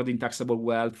recording taxable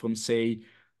wealth from, say,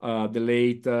 the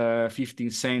late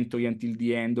 15th century until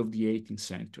the end of the 18th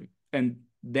century. And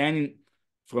then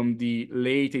from the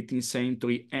late 18th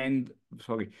century and,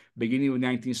 beginning of the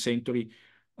 19th century,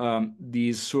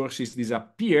 these sources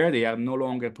disappear. They are no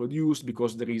longer produced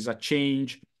because there is a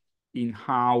change in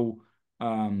how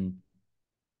um,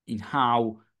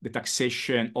 the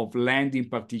taxation of land in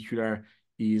particular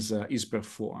is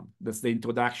performed. That's the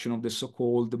introduction of the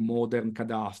so-called modern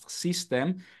cadastre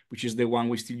system, which is the one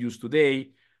we still use today,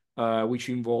 which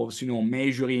involves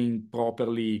measuring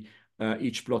properly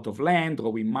each plot of land,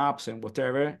 drawing maps and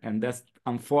whatever. And that,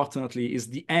 unfortunately, is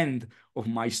the end of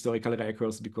my historical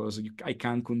records, because I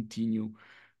can't continue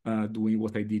doing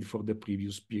what I did for the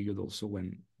previous period also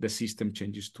when the system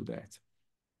changes to that.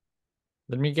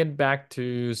 Let me get back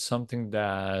to something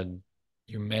that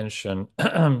you mentioned,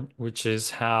 which is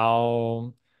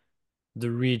how the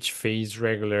rich face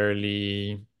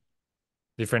regularly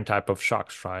different type of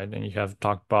shocks, right? And you have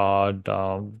talked about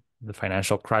the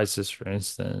financial crisis, for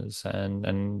instance,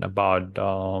 and about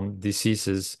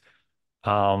diseases.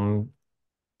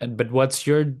 But what's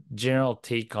your general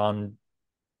take on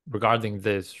regarding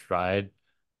this, right?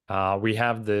 We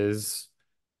have this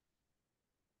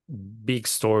big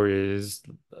stories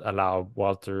allow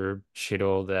Walter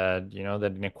Schittle that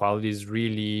that inequality is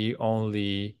really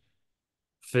only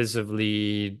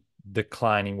visibly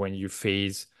declining when you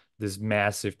face these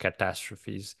massive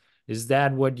catastrophes. Is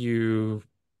that what you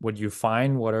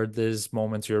find? What are these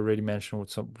moments you already mentioned with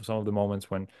some of the moments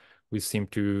when we seem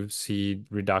to see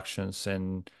reductions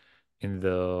in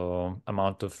the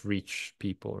amount of rich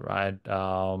people, right?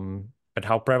 But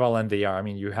how prevalent they are. I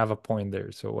mean, you have a point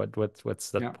there. So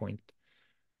what's that Yeah. point?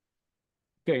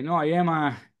 Okay, no, I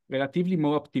am relatively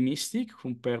more optimistic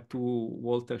compared to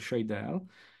Walter Scheidel.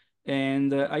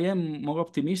 And I am more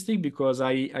optimistic because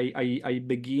I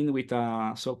begin with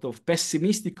a sort of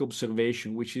pessimistic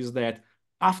observation, which is that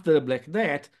after the Black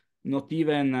Death, not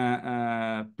even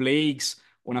plagues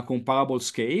on a comparable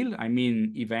scale, I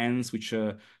mean events which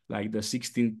like the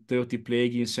 1630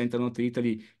 plague in central northern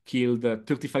Italy killed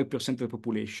 35% of the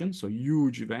population, so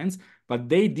huge events, but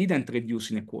they didn't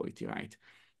reduce inequality, right?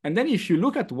 And then if you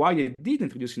look at why they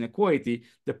didn't reduce inequality,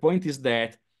 the point is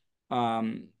that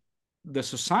um, the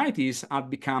societies have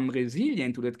become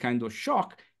resilient to that kind of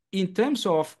shock in terms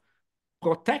of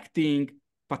protecting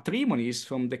patrimonies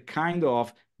from the kind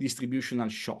of distributional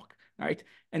shock, right?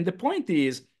 And the point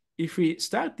is, if we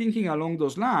start thinking along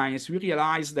those lines, we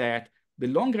realize that the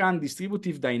long-run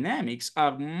distributive dynamics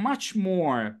are much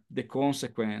more the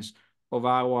consequence of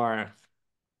our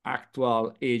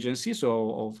actual agency,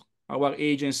 so of our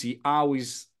agency, how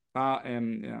is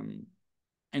and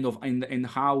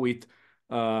how it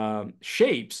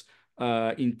shapes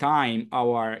in time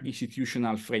our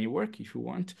institutional framework, if you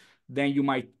want, then you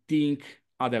might think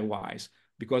otherwise.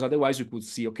 Because otherwise you could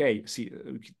see, you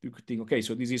could think, okay,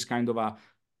 so this is kind of a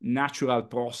natural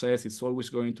process. It's always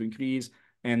going to increase,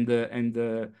 and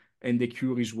the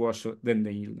cure is worse than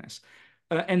the illness.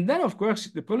 And then, of course,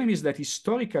 the problem is that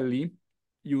historically,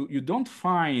 you don't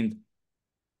find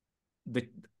the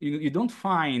you don't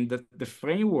find that the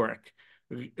framework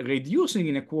reducing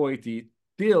inequality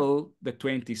till the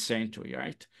 20th century,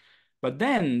 right? But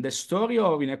then the story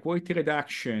of inequality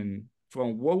reduction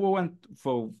from World War One,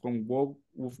 from World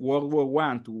War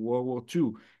One to World War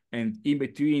Two, and in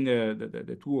between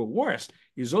the two world wars,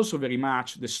 is also very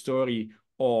much the story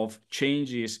of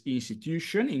changes in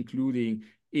institution, including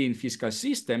in fiscal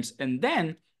systems, and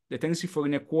then the tendency for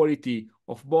inequality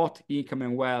of both income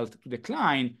and wealth to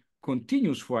decline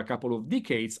continues for a couple of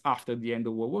decades after the end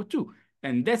of World War II.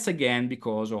 And that's again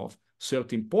because of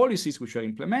certain policies which are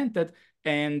implemented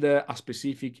and a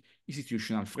specific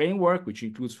institutional framework, which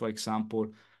includes, for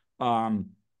example,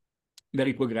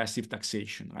 very progressive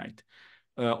taxation, right?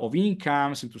 Of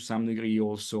incomes and to some degree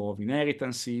also of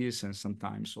inheritances and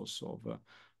sometimes also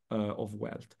of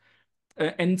wealth.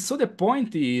 And so the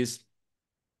point is,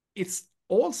 it's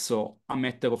also a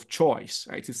matter of choice,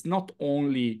 right? It's not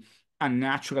only a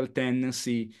natural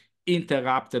tendency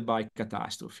interrupted by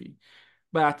catastrophe.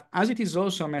 But as it is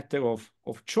also a matter of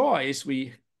choice,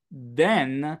 we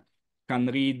then can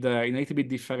read in a little bit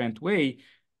different way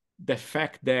the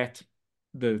fact that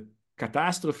the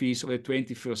catastrophes of the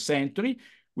 21st century,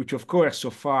 which of course so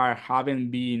far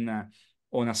haven't been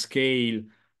on a scale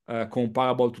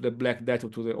comparable to the Black Death or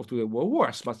to the World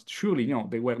Wars, but surely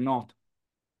they were not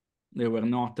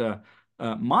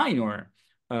minor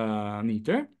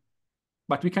neither.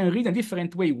 But we can read a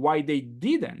different way why they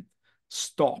didn't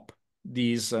stop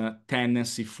this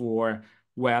tendency for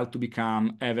wealth to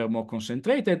become ever more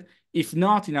concentrated, if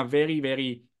not in a very,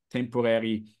 very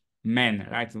temporary manner,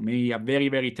 right? So maybe a very,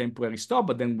 very temporary stop,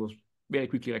 but then was very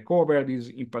quickly recovered, is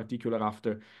in particular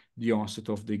after the onset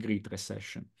of the Great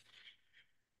Recession.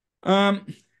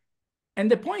 And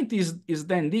the point is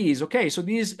then this, okay, so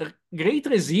this great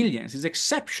resilience, this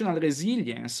exceptional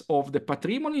resilience of the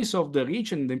patrimonies of the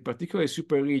rich and in particular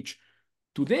super rich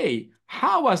today,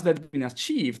 how has that been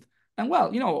achieved? And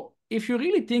well, if you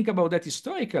really think about that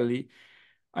historically,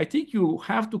 I think you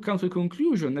have to come to the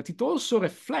conclusion that it also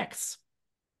reflects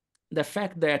the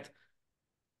fact that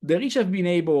the rich have been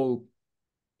able,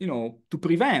 to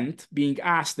prevent being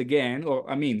asked again, or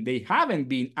I mean, they haven't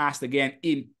been asked again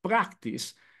in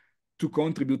practice to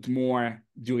contribute more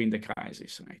during the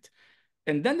crisis, right?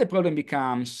 And then the problem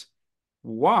becomes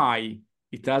why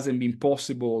it hasn't been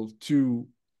possible to,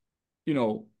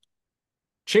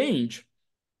 change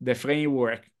the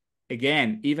framework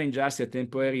again, even just a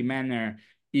temporary manner,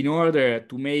 in order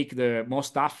to make the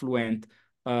most affluent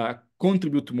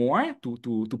contribute more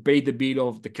to pay the bill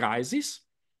of the crisis.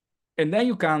 And then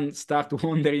you can start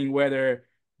wondering whether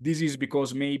this is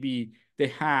because maybe they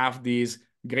have this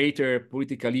greater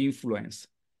political influence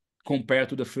compared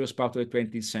to the first part of the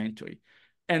 20th century.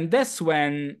 And that's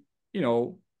when,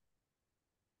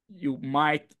 you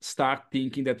might start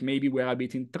thinking that maybe we're a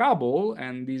bit in trouble,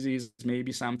 and this is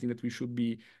maybe something that we should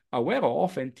be aware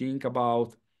of and think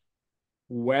about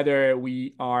whether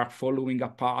we are following a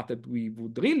path that we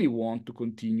would really want to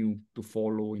continue to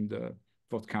follow in the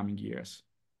forthcoming years.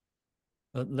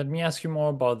 Let me ask you more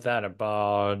about that,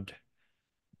 about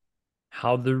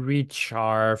how the rich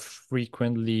are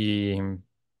frequently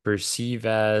perceived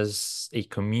as a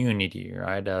community,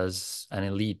 right? As an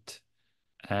elite.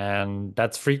 And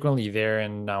that's frequently there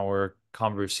in our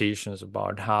conversations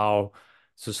about how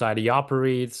society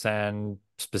operates. And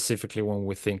specifically when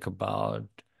we think about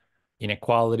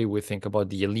inequality, we think about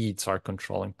the elites are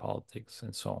controlling politics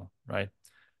and so on, right?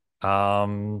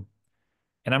 And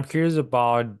I'm curious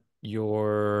about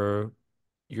your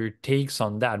takes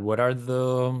on that. What are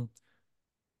the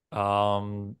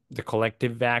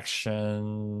collective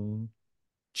action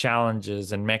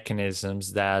challenges and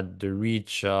mechanisms that the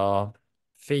rich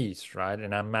face, right?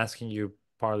 And I'm asking you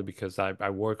partly because I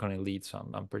work on elite, so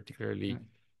I'm particularly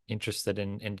interested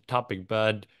in the topic.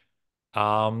 But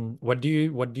what do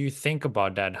you think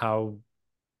about that?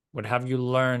 What have you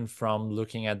learned from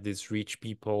looking at these rich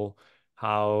people?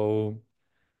 How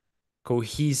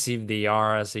cohesive they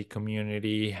are as a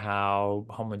community? How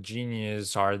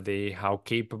homogeneous are they? How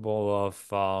capable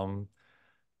of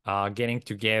getting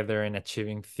together and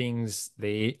achieving things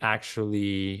they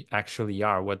actually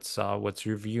are? What's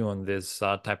your view on this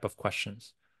type of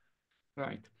questions?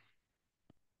 Right.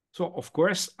 So of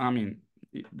course, I mean,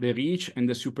 the rich and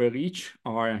the super rich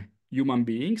are human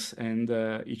beings, and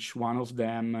each one of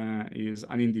them is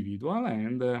an individual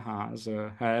and has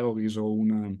her or his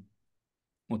own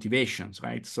motivations,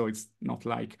 right? So it's not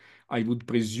like I would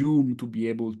presume to be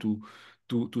able to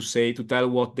tell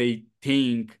what they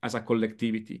think as a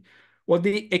collectivity. What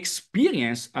they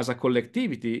experience as a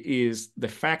collectivity is the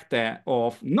fact that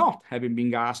of not having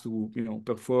been asked to,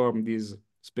 perform this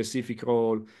specific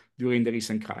role during the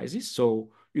recent crisis. So,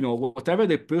 whatever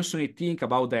they personally think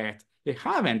about that, they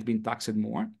haven't been taxed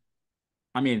more.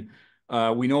 I mean,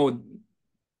 we know,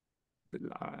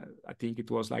 I think it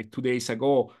was like 2 days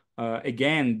ago,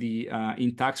 again, the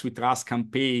In Tax We Trust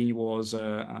campaign was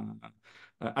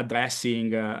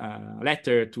addressing a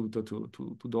letter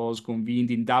to those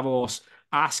convened in Davos,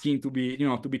 asking to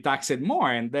be taxed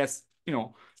more. And that's,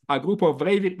 a group of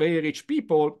very, very rich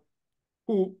people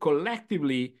who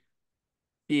collectively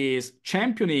is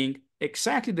championing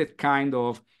exactly that kind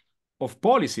of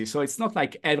policy. So it's not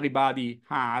like everybody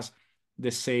has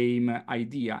the same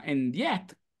idea. And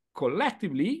yet,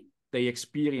 collectively, they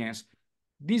experience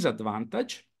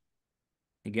disadvantage.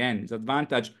 Again,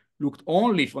 disadvantage looked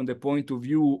only from the point of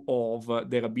view of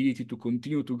their ability to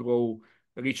continue to grow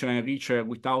richer and richer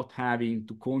without having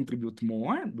to contribute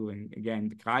more during, again,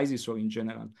 the crisis or in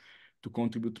general, to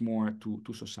contribute more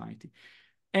to society.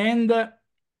 And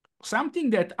something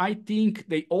that I think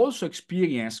they also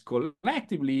experience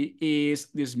collectively is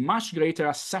this much greater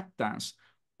acceptance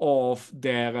of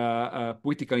their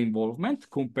political involvement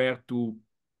compared to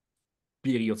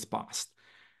periods past.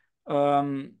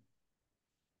 And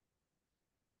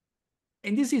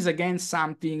this is, again,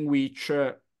 something which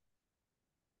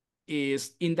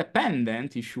is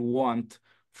independent, if you want,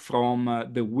 from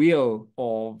the will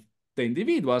of the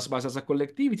individuals, but as a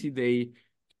collectivity,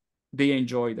 they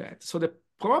enjoy that. So the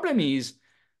problem is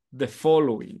the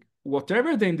following.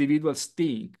 whatever the individuals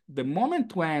think, the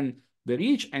moment when the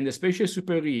rich and especially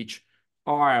super rich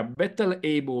are better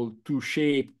able to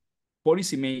shape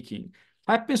policy making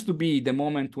happens to be the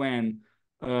moment when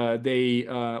they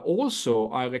also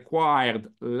are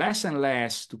required less and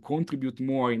less to contribute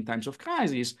more in times of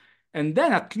crisis. And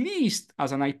then, at least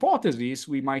as an hypothesis,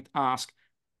 we might ask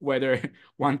whether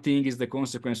one thing is the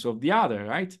consequence of the other,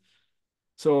 right?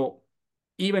 So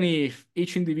even if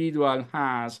each individual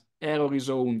has error his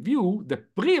own view, the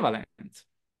prevalent,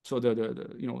 so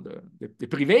the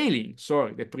prevailing,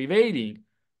 sorry, the prevailing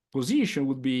position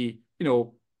would be,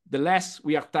 the less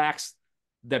we are taxed,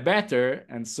 the better.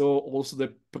 And so also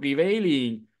the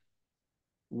prevailing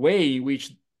way in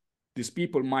which these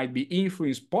people might be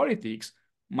influenced politics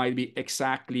might be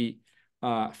exactly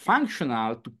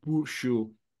functional to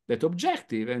pursue that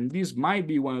objective. And this might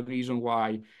be one reason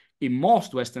why in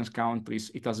most Western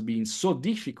countries it has been so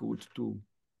difficult to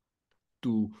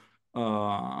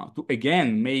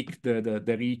again make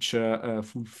the rich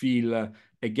fulfill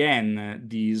again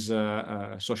this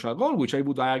social role, which I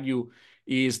would argue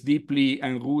is deeply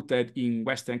enrooted in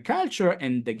Western culture.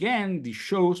 And again, this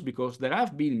shows because there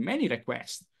have been many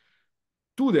requests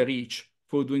to the rich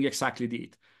for doing exactly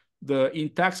that. The in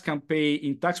tax campaign,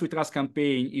 in tax we trust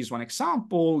campaign is one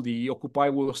example. The Occupy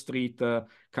Wall Street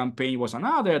campaign was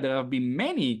another. There have been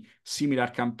many similar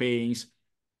campaigns,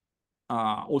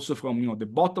 also from the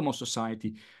bottom of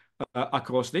society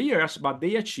across the years, but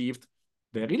they achieved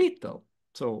very little.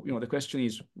 So the question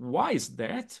is, why is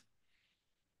that?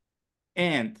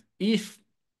 And if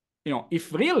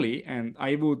really, and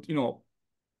I would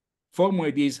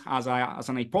formulate this as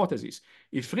an hypothesis,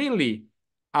 if really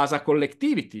as a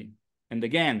collectivity, and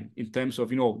again in terms of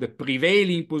the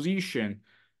prevailing position,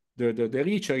 the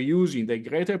rich are using the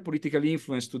greater political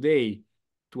influence today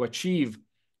to achieve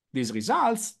these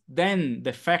results, then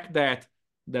the fact that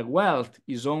their wealth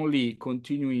is only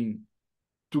continuing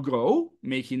to grow,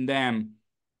 making them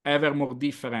ever more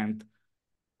different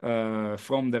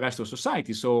from the rest of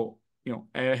society. So,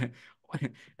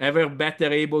 ever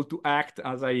better able to act,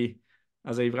 as I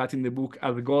write in the book,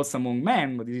 as gods among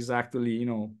men. But this is actually,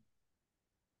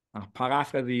 a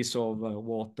paraphrase of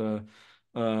what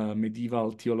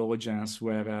medieval theologians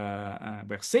were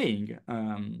saying.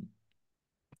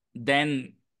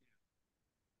 Then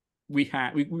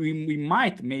we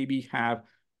might maybe have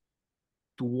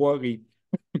to worry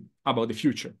about the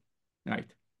future,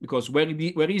 right? Because where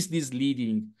is this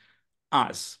leading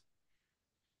us?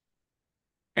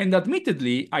 And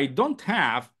admittedly, I don't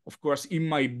have, of course, in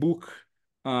my book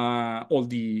all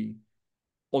the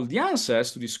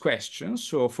answers to these questions.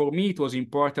 So for me, it was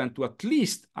important to at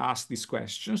least ask these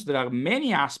questions. There are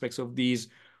many aspects of these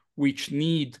which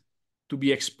need to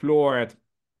be explored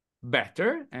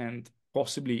better and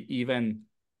possibly even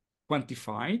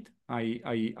quantified,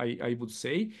 I would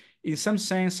say. In some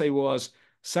sense, I was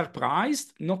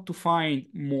surprised not to find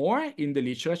more in the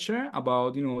literature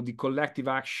about the collective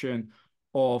action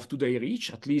of today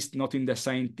rich, at least not in the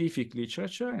scientific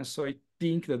literature. And so I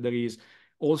think that there is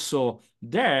also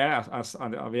there as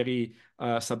a very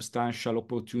substantial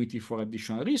opportunity for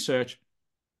additional research.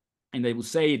 And I would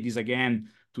say this again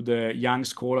to the young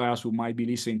scholars who might be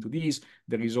listening to this.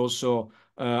 There is also,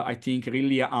 I think,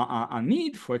 really a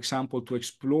need, for example, to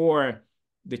explore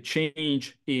the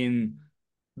change in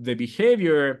the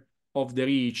behavior of the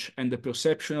rich and the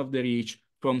perception of the rich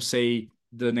from, say,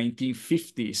 the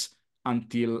 1950s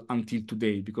until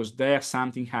today, because there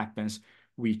something happens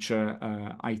which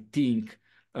I think,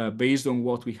 based on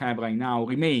what we have right now,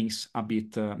 remains a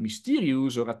bit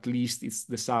mysterious, or at least it's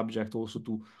the subject also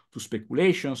to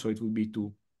speculation. So it will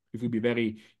be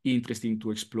very interesting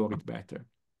to explore it better.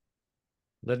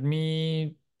 Let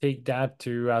me take that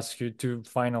to ask you two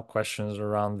final questions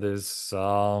around this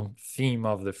theme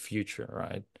of the future,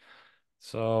 right?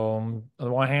 So, on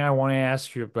the one hand, I want to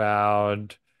ask you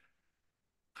about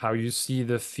how you see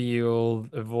the field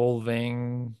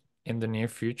evolving in the near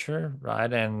future,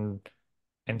 right? And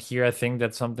here I think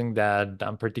that's something that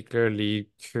I'm particularly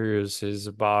curious is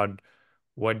about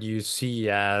what you see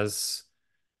as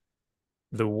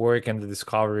the work and the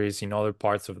discoveries in other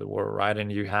parts of the world, right?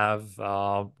 And you have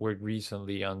worked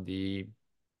recently on the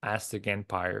Aztec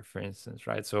Empire, for instance,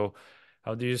 right? So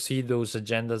how do you see those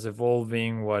agendas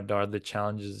evolving? What are the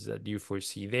challenges that you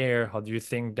foresee there? How do you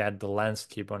think that the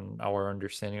landscape on our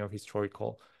understanding of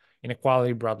historical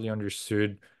inequality, broadly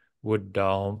understood, would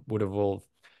evolve?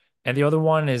 And the other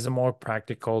one is a more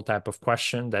practical type of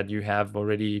question that you have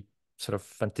already sort of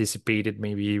anticipated,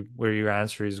 maybe where your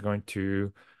answer is going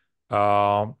to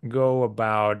go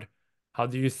about. How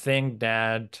do you think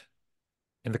that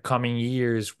in the coming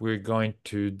years, we're going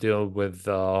to deal with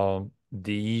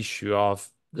the issue of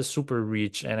the super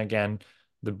rich and again,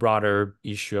 the broader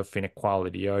issue of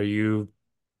inequality. Are you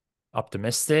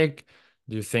optimistic?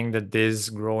 Do you think that this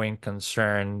growing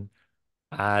concern,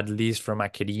 at least from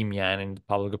academia and in the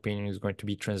public opinion, is going to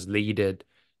be translated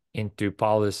into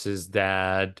policies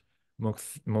that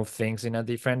move things in a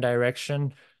different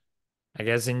direction? I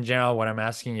guess in general, what I'm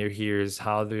asking you here is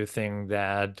how do you think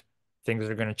that things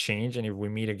are going to change? And if we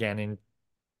meet again in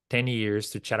 10 years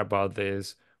to chat about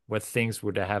this, what things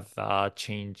would have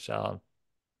changed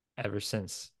ever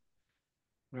since?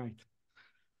 Right.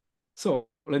 So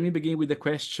let me begin with the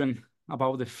question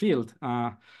about the field.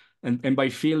 And by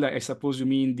field, I suppose you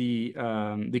mean the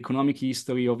economic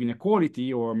history of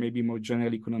inequality, or maybe more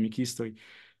general economic history.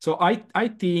 So I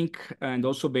think, and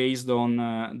also based on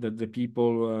the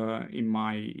people in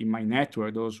my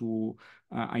network, those who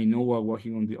I know are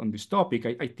working on this topic,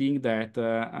 I think that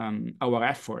our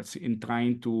efforts in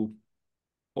trying to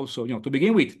also, to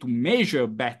begin with, to measure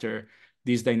better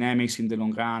these dynamics in the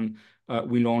long run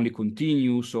will only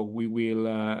continue. So we will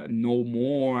know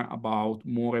more about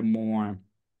more and more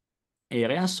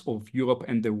areas of Europe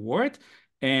and the world.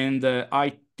 And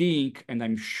I think, and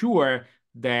I'm sure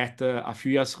that a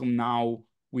few years from now,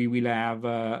 we will have,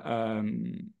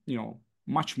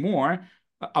 much more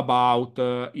about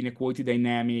inequality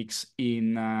dynamics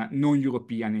in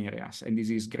non-European areas. And this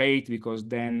is great because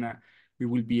then we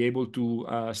will be able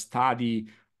to study,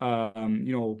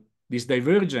 this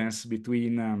divergence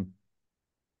between,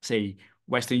 say,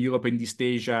 Western Europe and East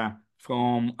Asia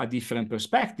from a different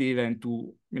perspective, and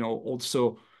to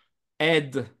also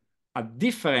add a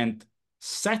different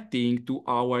setting to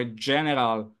our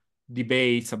general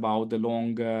debates about the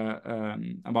long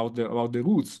about the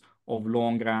roots of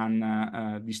long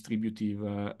run distributive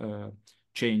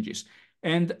changes.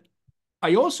 And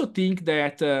I also think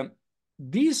that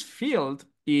this field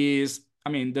is,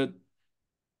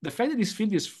 the fact that this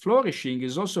field is flourishing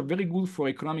is also very good for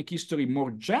economic history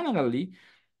more generally,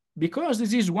 because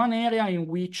this is one area in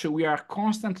which we are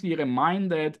constantly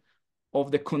reminded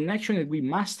of the connection that we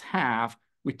must have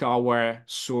with our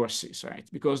sources, right?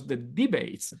 Because the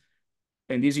debates,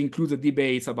 and this includes the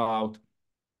debates about,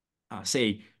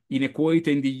 say,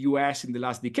 inequality in the US in the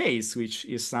last decades, which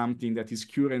is something that is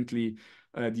currently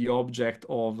the object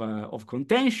of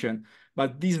contention.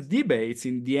 But these debates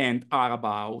in the end are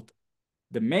about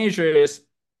the measures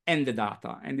and the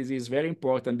data. And this is very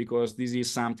important because this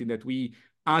is something that we,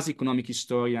 as economic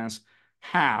historians,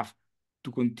 have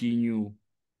to continue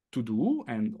to do.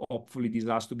 And hopefully this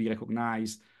has to be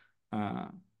recognized by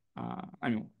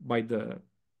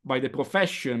the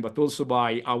profession, but also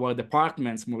by our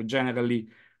departments more generally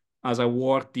as a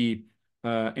worthy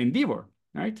endeavor,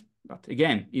 right? But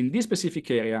again, in this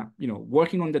specific area,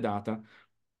 working on the data,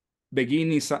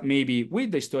 beginning maybe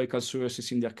with the historical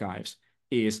sources in the archives,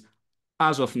 is,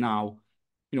 as of now,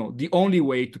 the only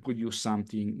way to produce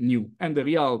something new. And the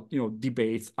real,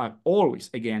 debates are always,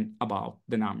 again, about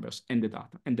the numbers and the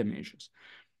data and the measures.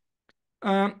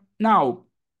 Now,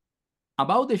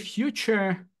 about the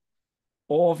future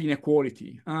of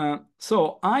inequality.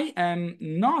 So I am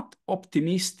not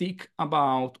optimistic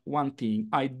about one thing.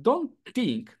 I don't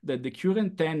think that the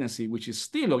current tendency, which is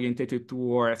still oriented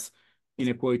towards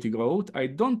inequality growth, I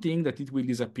don't think that it will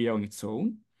disappear on its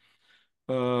own.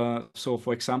 So,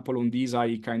 for example, on this,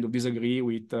 I kind of disagree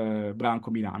with Branko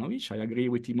Milanovic. I agree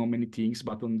with him on many things,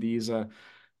 but on this,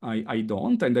 I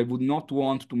don't. And I would not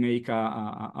want to make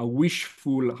a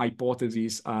wishful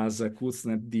hypothesis as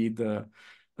Kuznets did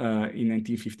in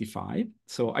 1955.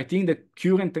 So I think the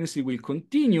current tendency will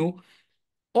continue,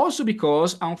 also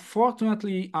because,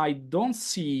 unfortunately, I don't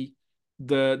see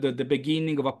the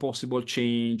beginning of a possible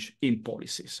change in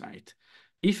policies, right?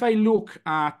 If I look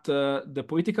at the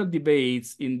political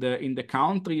debates in the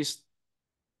countries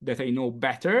that I know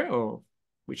better, or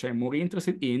which I'm more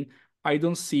interested in, I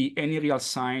don't see any real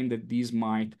sign that these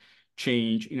might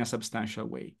change in a substantial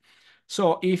way.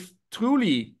 So if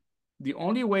truly the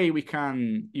only way we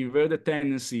can invert the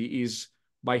tendency is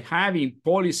by having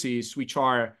policies which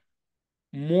are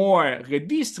more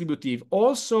redistributive,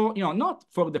 also, not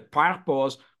for the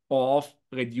purpose of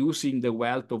reducing the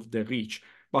wealth of the rich,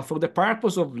 but for the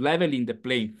purpose of leveling the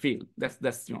playing field. That's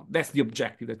the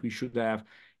objective that we should have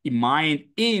in mind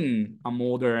in a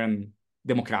modern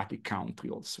democratic country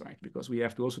also, right? Because we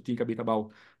have to also think a bit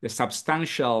about the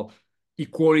substantial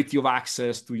equality of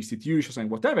access to institutions and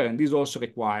whatever. And this also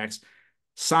requires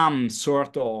some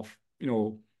sort of,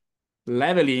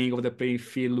 leveling of the playing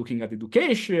field, looking at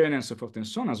education and so forth and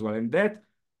so on as well. And that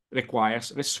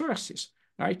requires resources,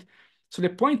 right? So the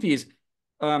point is,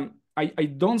 I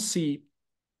don't see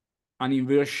an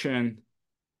inversion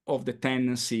of the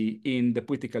tendency in the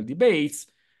political debates.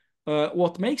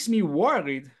 What makes me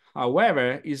worried,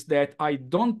 however, is that I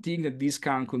don't think that this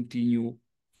can continue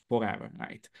forever,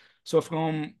 right? So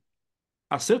from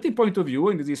a certain point of view,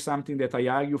 and this is something that I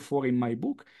argue for in my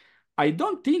book, I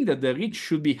don't think that the rich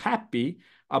should be happy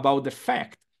about the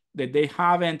fact that they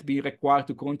haven't been required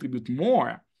to contribute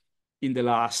more in the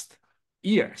last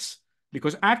years.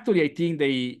 Because actually, I think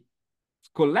they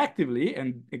collectively,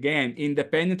 and again,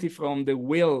 independently from the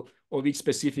will of each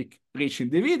specific rich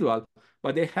individual,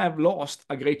 but they have lost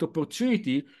a great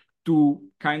opportunity to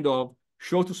kind of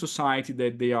show to society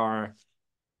that they are,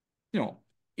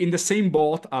 in the same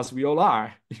boat as we all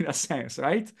are, in a sense,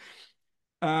 right?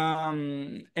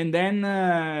 And then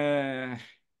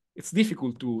it's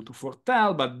difficult to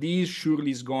foretell, but this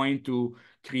surely is going to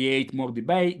create more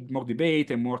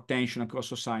debate and more tension across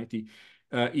society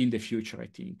in the future, I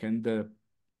think. And the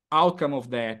outcome of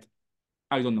that,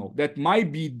 I don't know. That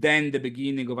might be then the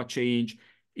beginning of a change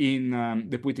in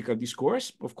the political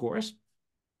discourse, of course,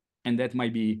 and that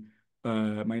might be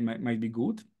might be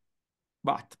good,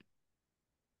 but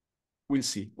we'll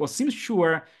see. What seems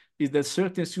sure is that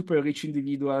certain super rich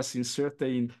individuals in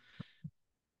certain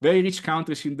very rich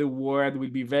countries in the world will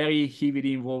be very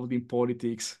heavily involved in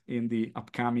politics in the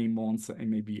upcoming months and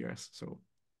maybe years. So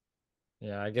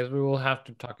Yeah, I guess we will have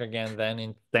to talk again then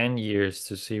in 10 years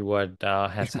to see what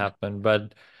has happened.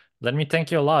 But let me thank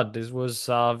you a lot. This was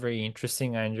very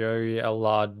interesting. I enjoy a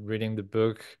lot reading the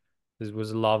book. This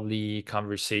was a lovely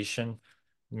conversation.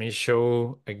 Let me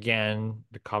show again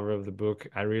the cover of the book.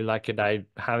 I really like it. I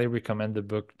highly recommend the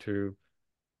book to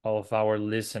all of our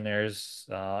listeners.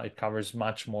 It covers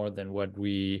much more than what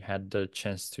we had the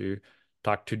chance to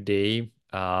talk today.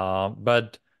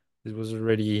 But it was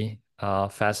already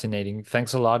fascinating.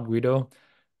 Thanks a lot, Guido.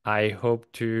 I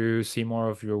hope to see more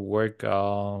of your work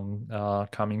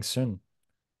coming soon.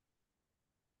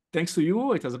 thanks to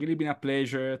you. It has really been a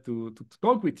pleasure to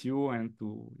talk with you and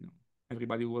to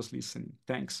everybody who was listening.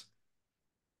 Thanks.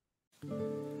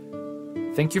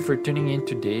 Thank you for tuning in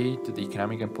today to the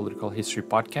Economic and Political History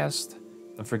Podcast.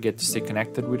 Don't forget to stay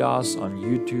connected with us on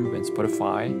YouTube and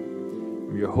Spotify.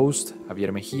 I'm your host,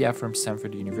 Javier Mejia from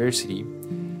Stanford University.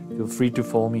 Feel free to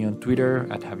follow me on Twitter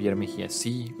at Javier Mejia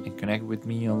C and connect with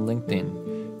me on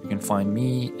LinkedIn. You can find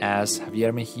me as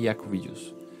Javier Mejia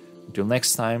Cubillos. Until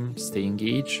next time, stay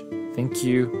engaged, thank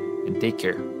you, and take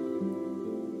care.